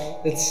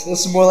know. This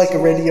is more like a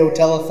radio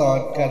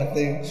telethon kind of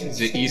thing. Is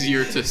it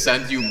easier to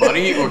send you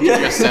money or to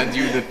just send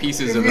you the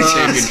pieces of the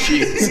steak and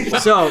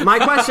cheese? So my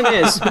question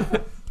is,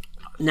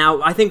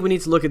 now I think we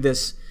need to look at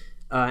this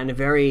in a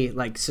very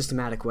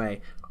systematic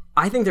way.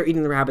 I think they're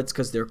eating the rabbits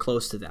because they're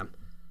close to them.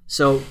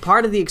 So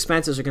part of the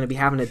expenses are going to be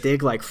having to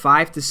dig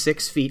 5 to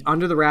 6 feet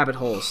under the rabbit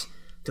holes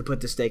to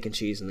put the steak and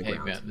cheese in the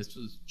ground. Hey man, this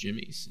was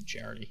Jimmy's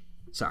charity.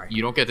 Sorry.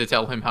 You don't get to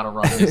tell him how to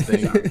run his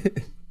thing.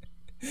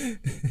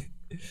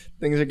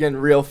 Things are getting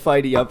real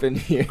fighty up in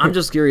here. I'm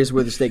just curious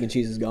where the steak and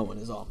cheese is going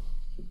is all.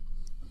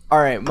 All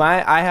right,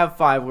 I have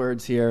 5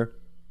 words here.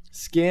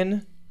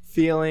 Skin,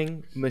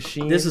 feeling,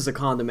 machine. This is a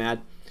condom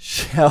ad.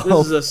 Shelf.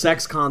 This is a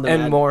sex condom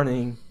and ad.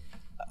 morning.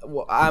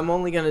 Well, I'm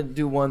only going to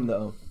do one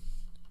though.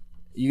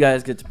 You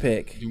guys get to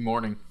pick. Do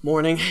morning.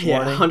 Morning.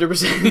 Yeah, Morning.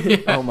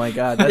 100%. Oh my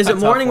god. That's Is it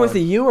morning with a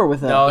U or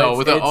with a... No,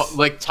 with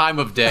a time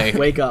of day.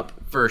 Wake up.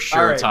 For sure,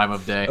 All right. time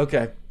of day.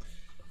 Okay.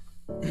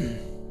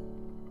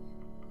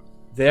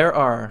 There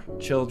are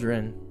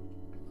children.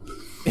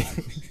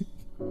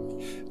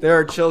 There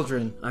are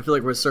children. I feel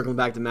like we're circling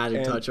back to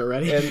Magic Touch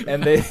already.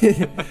 And they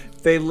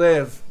they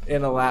live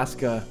in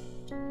Alaska.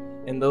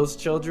 And those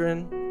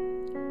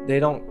children, they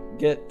don't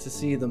get to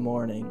see the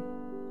morning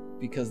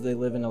because they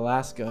live in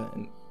Alaska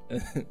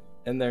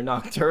and they're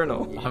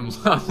nocturnal. I'm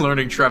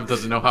learning Trev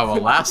doesn't know how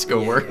Alaska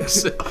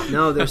works.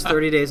 No, there's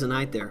 30 days a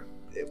night there.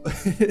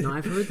 No,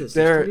 I've heard this.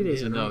 There- There's 30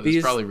 days a No, night. this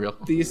is probably real.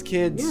 These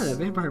kids, Yeah, that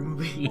vampire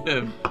movie.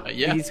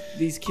 Yeah.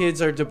 these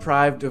kids are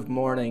deprived of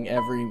morning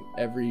every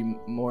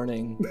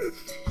morning.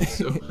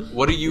 So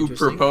what do you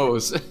Interesting.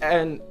 propose?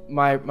 And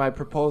my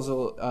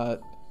proposal,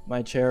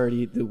 my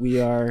charity that we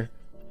are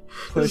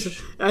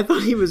push. I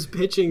thought he was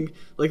pitching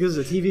like this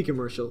is a TV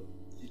commercial.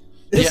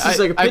 This Yeah, is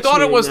like a I pitch thought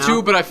it meeting was now.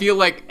 too, but I feel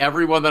like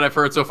everyone that I've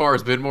heard so far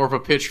has been more of a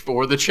pitch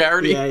for the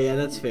charity. Yeah,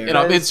 that's fair. And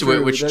I'm That is into it,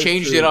 true, which that's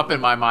changed true. it up in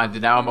my mind,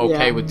 and now I'm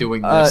okay Yeah. with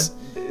doing this.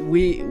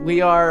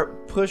 We are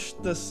push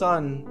the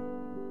sun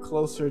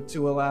closer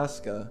to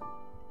Alaska.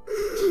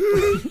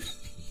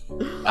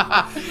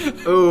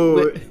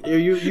 Oh,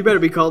 you better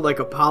be called like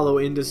Apollo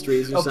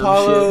Industries or some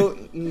Apollo,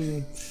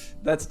 shit.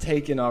 that's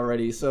taken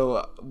already.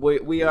 So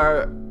we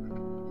are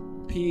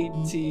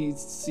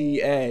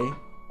PTCA,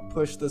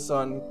 push the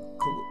sun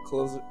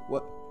closer.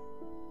 What?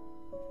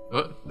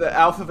 What? The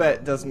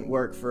alphabet doesn't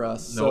work for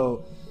us.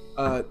 Nope.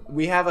 So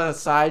we have a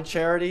side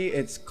charity.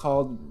 It's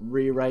called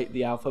Rewrite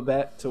the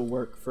Alphabet to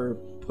work for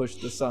Push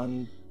the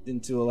Sun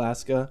into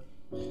Alaska.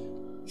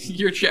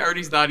 Your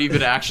charity's not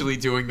even actually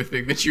doing the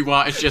thing that you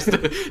want. It's just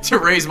to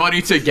raise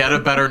money to get a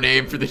better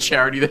name for the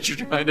charity that you're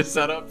trying to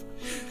set up.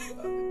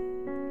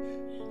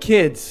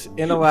 Kids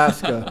in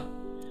Alaska,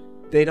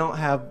 they don't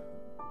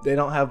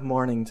have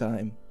morning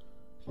time.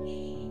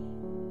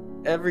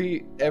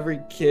 Every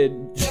kid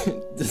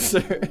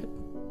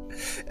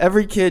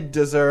every kid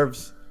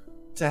deserves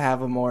to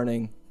have a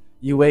morning.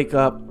 You wake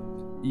up,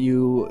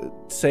 you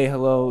say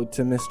hello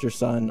to Mr.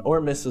 Sun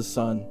or Mrs.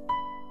 Sun,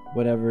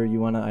 whatever you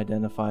want to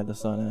identify the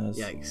sun as.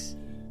 Yikes.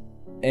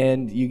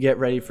 And you get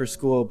ready for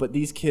school, but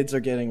these kids are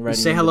getting ready.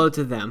 Say hello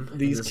to them. in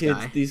These the kids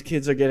sky. these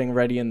kids are getting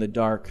ready in the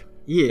dark.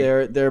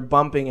 Yeah. They're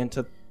bumping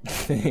into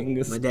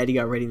things My daddy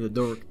got ready in the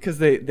dark. because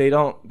they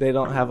don't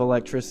have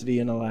electricity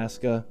in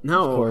Alaska.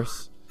 No. Of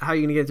course. How are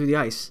you gonna get through the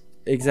ice?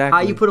 Exactly.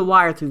 How you put a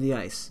wire through the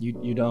ice?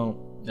 you don't.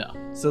 No.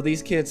 So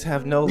these kids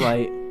have no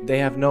light. They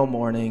have no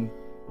morning.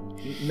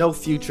 No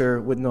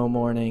future with no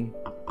morning.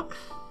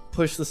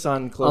 Push the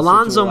sun closer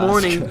Alonzo to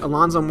Alaska.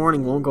 Alonzo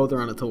Mourning won't go there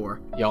on a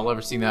tour. Y'all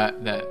ever seen that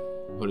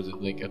what is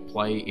it, like a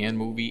play and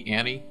movie,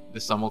 Annie? The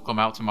sun will come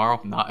out tomorrow.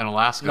 Not in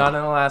Alaska. Not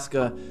in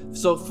Alaska.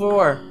 So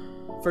for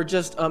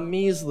just a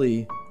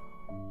measly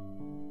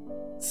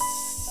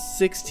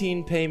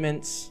 16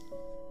 payments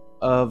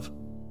of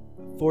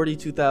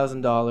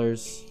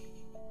 $42,000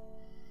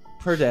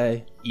 per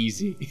day,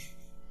 Easy.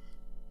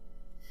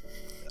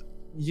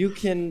 you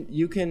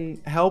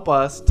can help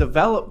us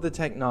develop the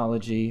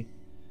technology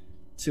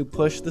to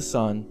push the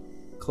sun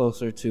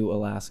closer to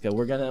Alaska.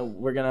 We're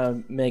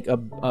gonna make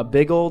a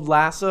big old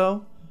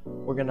lasso.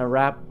 We're gonna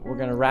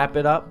wrap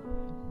it up,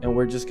 and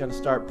we're just gonna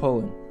start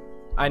pulling.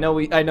 I know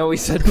we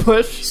said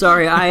push.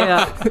 Sorry,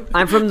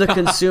 I'm from the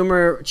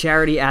Consumer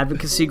Charity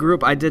Advocacy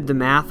Group. I did the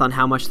math on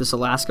how much this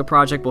Alaska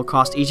project will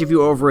cost each of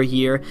you over a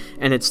year,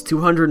 and it's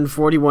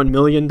 $241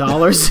 million.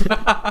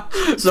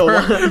 So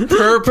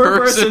per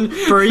person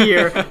per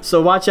year.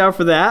 So watch out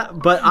for that.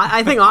 But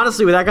I think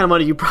honestly, with that kind of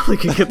money, you probably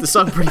could get the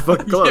sun pretty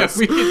fucking close. Yeah,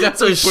 we could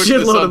It's a definitely push the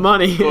shitload sun of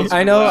money. closer.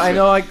 I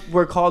know.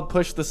 We're called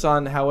push the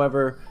sun.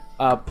 However,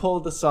 pull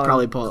the sun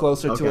Probably pull-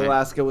 closer okay. to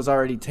Alaska was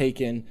already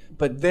taken.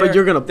 But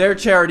you're gonna- their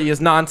charity is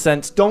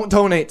nonsense. Don't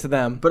donate to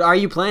them. But are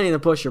you planning to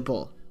push or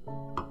pull?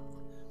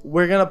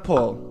 we're gonna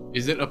pull.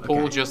 Is it a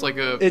pull just like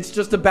a? It's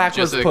just a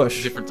backwards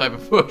push. Different type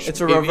of push.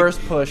 It's a maybe? reverse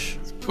push.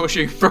 It's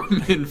pushing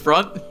from in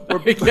front. I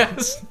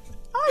guess.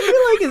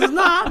 I feel like it's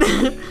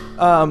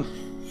not.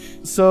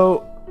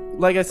 So,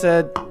 like I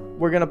said,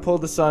 we're gonna pull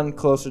the sun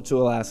closer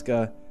to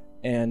Alaska,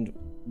 and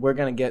we're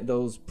gonna get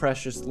those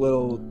precious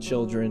little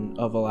children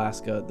of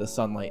Alaska the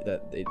sunlight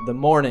the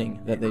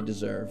morning that they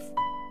deserve.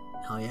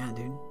 Hell yeah,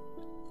 dude.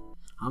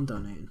 I'm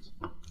donating.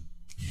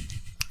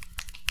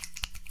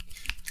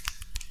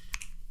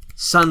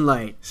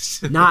 Sunlight,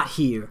 not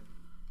here,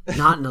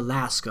 not in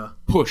Alaska.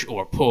 Push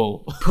or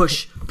pull.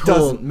 Push, pull.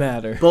 Doesn't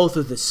matter. Both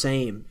are the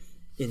same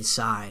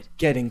inside.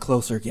 Getting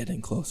closer,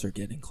 getting closer,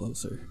 getting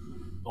closer.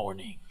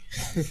 Morning.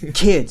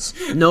 Kids,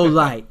 no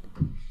light.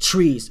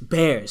 Trees,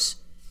 bears.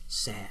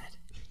 Sad.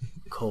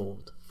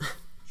 Cold.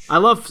 I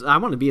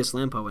want to be a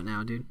slam poet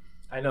now, dude.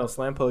 I know,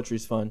 slam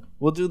poetry's fun.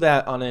 We'll do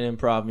that on an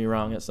Improv Me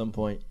Wrong at some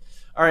point.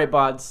 All right,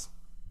 Bods.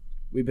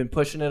 We've been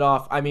pushing it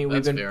off. I mean,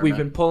 we've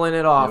been pulling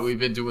it off. Yeah, we've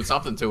been doing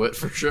something to it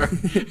for sure.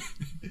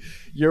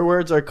 Your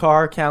words are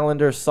car,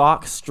 calendar,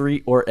 sock,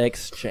 street, or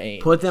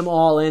exchange. Put them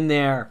all in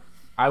there.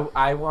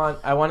 I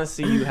want to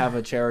see you have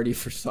a charity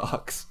for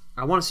socks.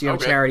 I want to see you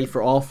have charity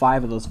for all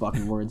 5 of those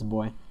fucking words,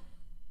 boy.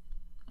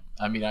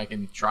 I mean, I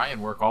can try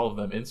and work all of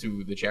them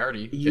into the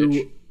charity pitch.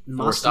 You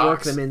must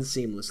work them in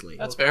seamlessly.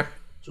 That's fair.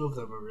 2 of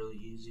them are really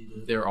easy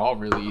to... They're all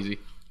really easy.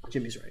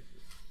 Jimmy's right.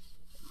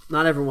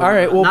 Not everyone. All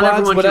right, well,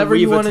 Bods, whatever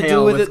you want to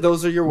do with it,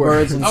 those are your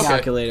words. And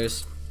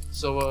calculators.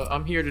 So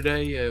I'm here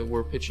today.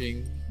 We're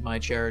pitching my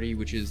charity,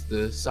 which is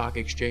the Sock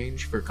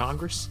Exchange for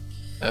Congress.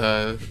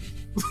 Did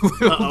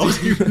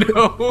you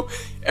know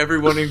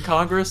everyone in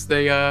Congress,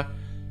 they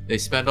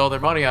spend all their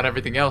money on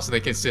everything else, and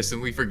they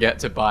consistently forget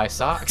to buy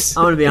socks.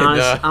 I'm gonna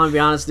be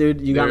honest,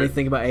 dude. You got me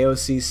thinking about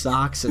AOC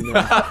socks, and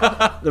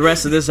the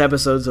rest of this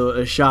episode's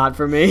a shot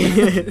for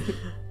me.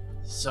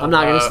 So, I'm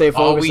not gonna stay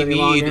focused any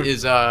longer. All we need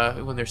is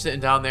when they're sitting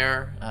down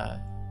there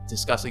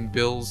discussing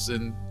bills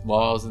and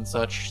laws and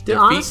such. Their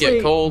feet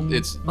get cold.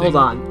 Hold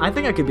on, I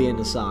think I could be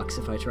into socks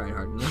if I tried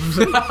hard enough.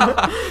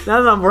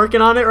 Now that I'm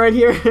working on it right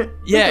here.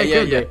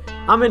 Yeah.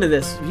 I'm into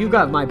this. You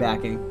got my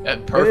backing.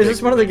 Perfect. Is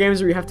this one of the games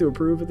where you have to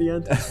approve at the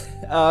end?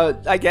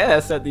 I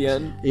guess at the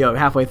end. Yo,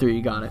 halfway through,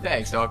 you got it.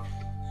 Thanks, dog.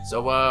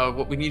 So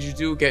what we need you to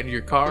do, get into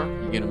your car.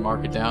 You're gonna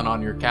mark it down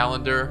on your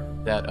calendar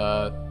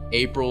that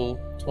April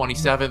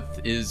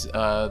 27th is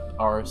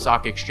our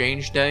sock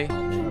exchange day.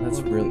 That's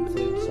really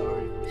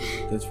sorry.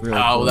 That's really.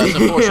 Oh, that's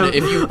unfortunate.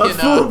 If you can,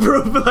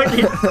 foolproof,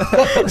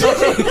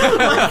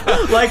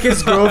 like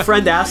his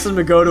girlfriend asked him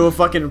to go to a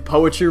fucking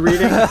poetry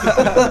reading.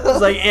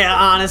 It's like, yeah,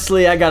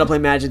 honestly, I gotta play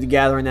Magic the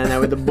Gathering that night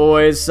with the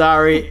boys.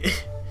 Sorry.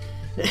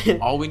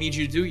 All we need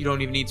you to do, you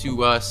don't even need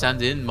to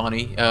send in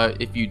money.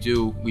 If you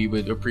do, we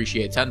would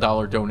appreciate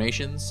 $10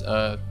 donations,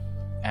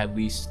 at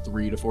least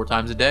 3 to 4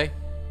 times a day.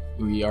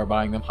 We are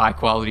buying them high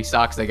quality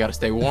socks. They got to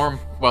stay warm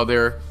while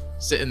they're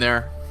sitting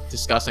there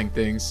discussing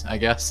things, I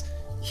guess.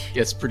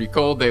 Gets pretty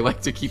cold. They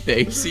like to keep the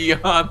AC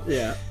on.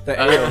 Yeah. The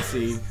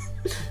AOC.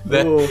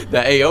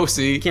 The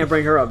AOC. Can't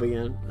bring her up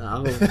again.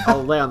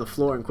 I'll lay on the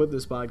floor and quit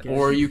this podcast.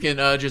 Or you can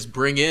just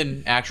bring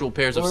in actual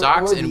pairs of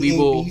socks, and we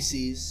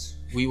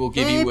will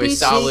give you a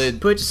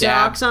solid put dab,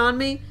 socks on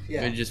me.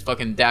 Yeah. and just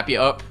fucking dap you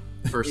up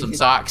for some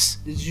socks.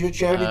 Did your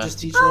charity just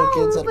teach little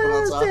kids how to put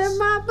on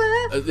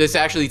socks? It's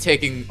actually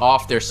taking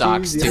off their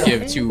socks to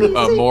give to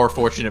a more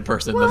fortunate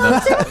person than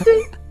them.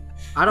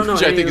 I don't know.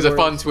 Which I think is a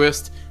fun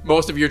twist.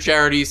 Most of your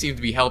charities seem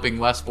to be helping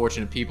less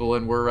fortunate people,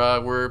 and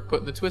we're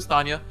putting the twist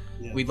on you.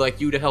 Yeah. We'd like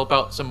you to help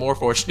out some more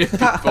fortunate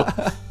people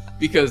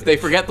because they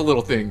forget the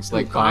little things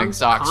like buying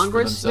socks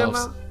for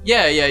themselves.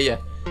 Yeah.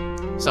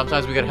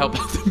 Sometimes we gotta help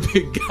out the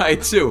big guy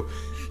too.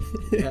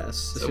 Yes.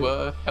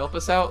 So help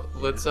us out.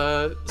 Let's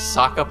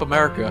sock up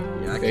America,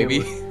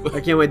 baby.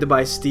 I can't wait to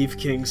buy Steve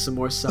King some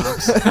more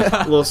socks.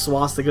 Little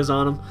swastikas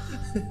on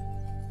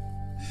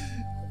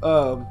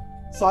them.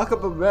 Sock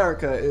Up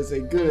America is a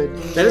good.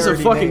 That is a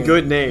fucking name.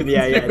 Good name.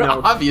 Yeah.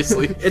 No,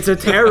 obviously, it's a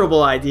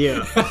terrible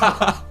idea.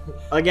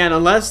 Again,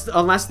 unless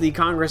the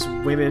Congress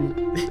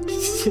women,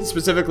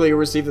 specifically who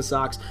receive the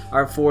socks,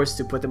 are forced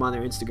to put them on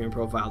their Instagram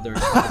profile during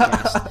the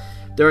podcast,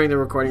 during the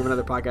recording of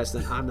another podcast,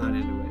 then I'm not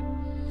into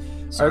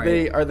it.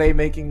 Sorry. Are they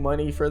making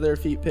money for their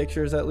feet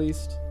pictures at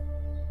least?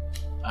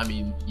 I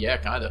mean, yeah,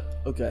 kind of.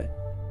 Okay.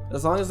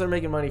 As long as they're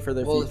making money for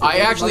their feet.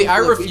 I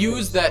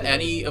refuse that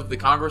any of the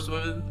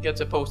congresswomen get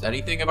to post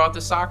anything about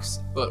the socks,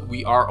 but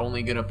we are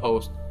only going to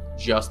post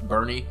just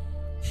Bernie.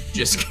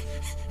 Just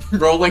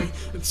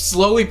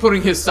slowly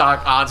putting his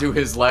sock onto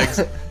his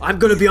legs. I'm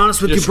going to be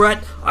honest with you,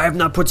 Brett. I have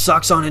not put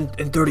socks on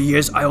in 30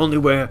 years. I only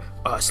wear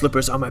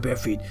slippers on my bare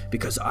feet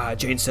because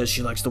Jane says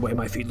she likes the way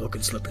my feet look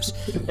in slippers.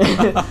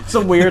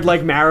 Some weird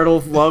marital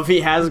love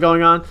he has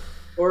going on.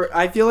 Or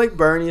I feel like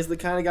Bernie is the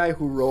kind of guy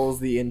who rolls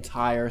the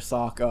entire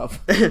sock up.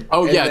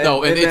 Oh yeah,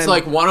 and it's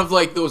like one of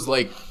those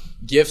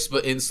GIFs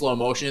but in slow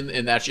motion,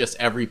 and that's just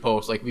every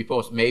post. Like we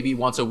post maybe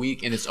once a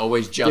week, and it's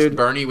always just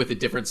Bernie with a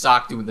different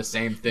sock doing the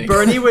same thing.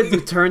 Bernie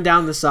would turn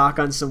down the sock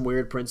on some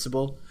weird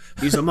principle.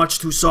 These are much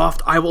too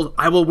soft. I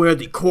will wear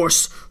the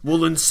coarse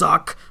woolen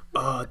sock.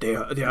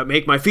 They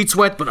make my feet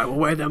sweat, but I will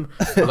wear them.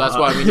 Well, that's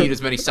why we need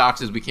as many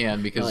socks as we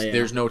can, because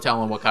there's no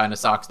telling what kind of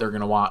socks they're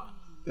gonna want.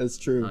 That's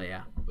true. Oh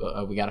yeah.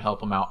 We gotta help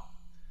them out.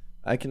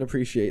 I can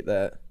appreciate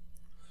that.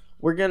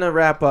 We're gonna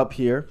wrap up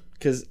here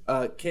because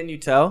can you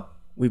tell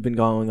we've been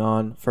going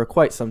on for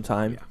quite some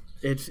time? Yeah.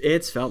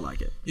 It's felt like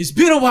it. It's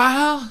been a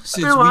while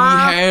since we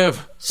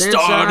have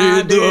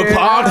started the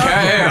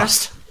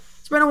podcast.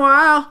 It's been a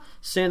while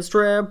since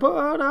Trev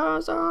put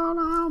us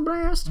on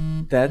blast.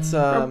 That's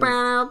I'm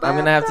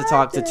gonna have to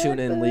talk to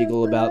TuneIn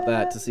Legal about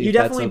that to see if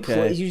that's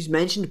okay. You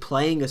mentioned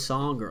playing a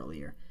song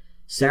earlier,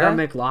 Sarah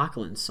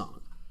McLachlan's song.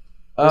 It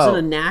Oh, was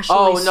in a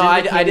nationally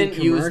I didn't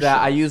syndicated use that. commercial.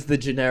 I used the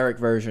generic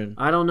version.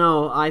 I don't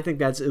know. I think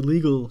that's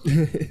illegal.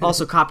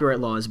 Also, copyright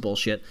law is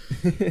bullshit.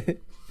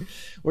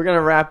 We're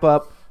gonna wrap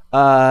up.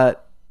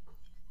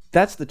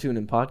 That's the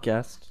TuneIn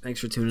podcast. Thanks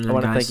for tuning in, I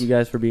want to guys. thank you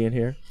guys for being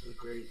here.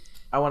 Great.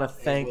 I want to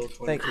thank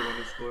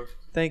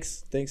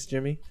thanks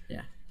Jimmy.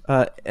 Yeah.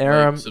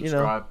 Aram, Like,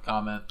 subscribe,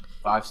 comment,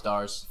 5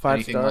 stars. 5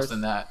 Anything stars. less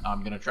than that,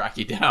 I'm gonna track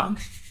you down.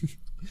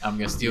 I'm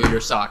gonna steal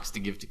your socks to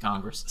give to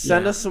Congress.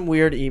 send us some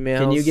weird emails.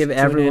 Can you give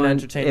everyone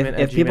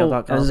if people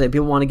gmail.com.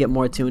 people want to get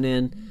more tune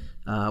in,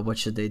 what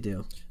should they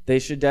do? They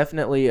should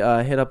definitely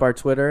hit up our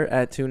Twitter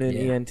at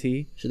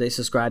TuneInENT. Should they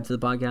subscribe to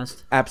the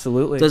podcast?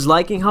 Absolutely. Does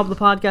liking help the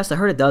podcast? I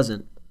heard it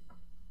doesn't.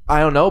 I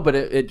don't know, but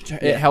it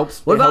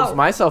helps. What it about helps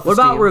my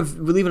self-esteem. What about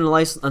leaving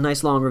a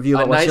nice long review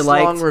about what nice you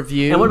liked? long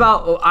review. And what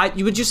about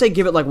would you say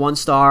give it like 1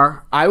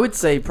 star? I would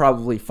say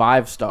probably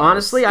 5 stars.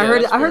 Honestly, I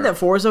that's heard fair. that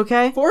 4 is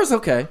okay, 4 is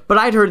okay. but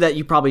I'd heard that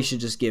you probably should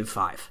just give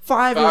 5.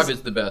 5 5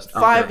 is the best.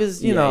 5 Okay.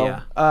 is Yeah, know.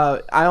 yeah.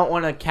 I don't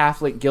want to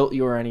Catholic guilt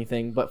you or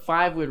anything, but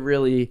 5 would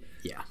really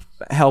Yeah.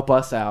 help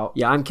us out.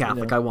 Yeah, I'm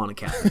Catholic. I want a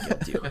Catholic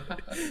guilt you.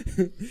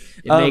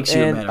 It Um, makes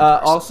you a and better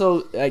person.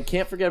 also, I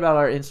can't forget about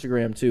our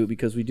Instagram too,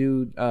 because we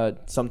do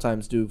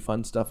sometimes do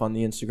fun stuff on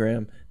the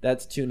Instagram.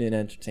 That's TuneIn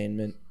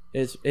Entertainment.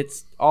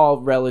 It's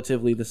all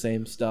relatively the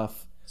same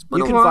stuff.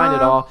 You can find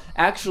it all.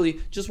 Actually,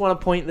 just want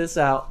to point this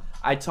out.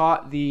 I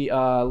taught the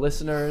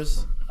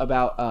listeners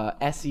about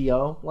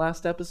SEO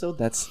last episode.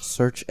 That's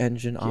search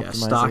engine optimization.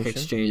 Stock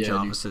exchange Yeah, dude.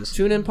 offices.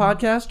 TuneIn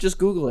podcast. Just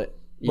Google it.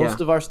 Most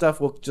Yeah. of our stuff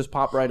will just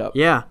pop right up.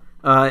 Yeah.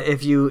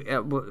 If you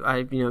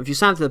if you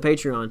sign up to the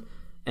Patreon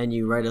and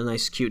you write a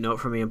nice cute note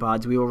for me and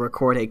Pods, we will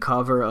record a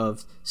cover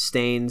of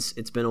Stain's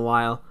 "It's Been a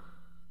While"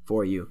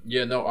 for you.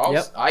 Yeah, no,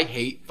 I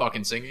hate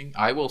fucking singing.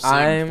 I will sing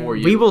I'm- for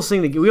you. We will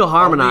sing we will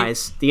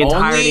harmonize the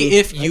entirety. Only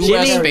if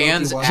U.S.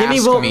 fans Jimmy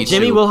ask me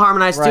Jimmy to. will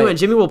harmonize too, Right. and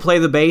Jimmy will play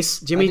the bass.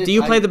 Jimmy, do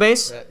you play the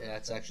bass? Yeah,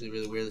 it's actually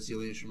really weird. That's the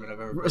only instrument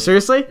I've ever played.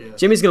 Seriously? Yeah.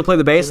 Jimmy's gonna play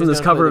the bass in Jimmy's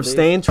this gonna cover play of the bass.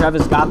 Stain.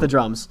 Travis got the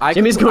drums.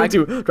 Jimmy's going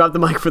to drop the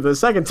mic for the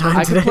second time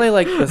I today. could play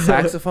like the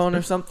saxophone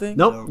or something.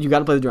 Nope, you got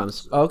to play the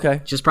drums.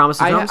 Okay. Just promise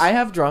the drums. I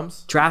have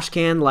drums. Trash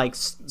can like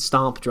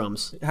stomp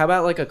drums. How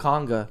about like a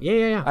conga?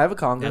 Yeah. I have a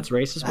conga. That's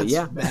racist, but That's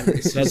yeah, mad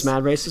racist. that's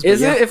mad racist.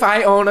 Is but yeah. it if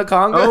I own a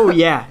conga? Oh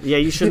yeah,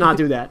 you should not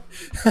do that.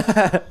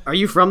 Are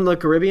you from the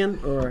Caribbean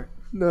or?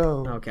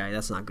 no. Okay,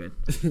 that's not good.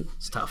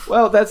 It's tough.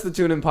 Well, that's the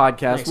TuneIn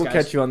podcast. Thanks, We'll guys.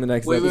 catch you on the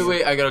next Wait,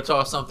 episode. I gotta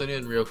toss something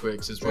in real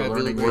quick since we're Yeah, really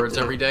learning great words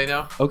day. every day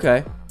now.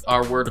 Okay.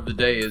 Our word of the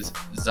day is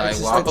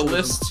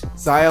xylopolist.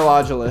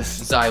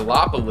 Xylologist.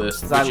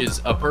 Xylopolist, which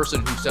is a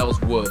person who sells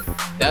wood.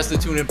 That's the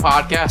TuneIn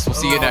podcast. We'll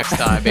see you next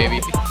time,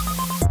 baby.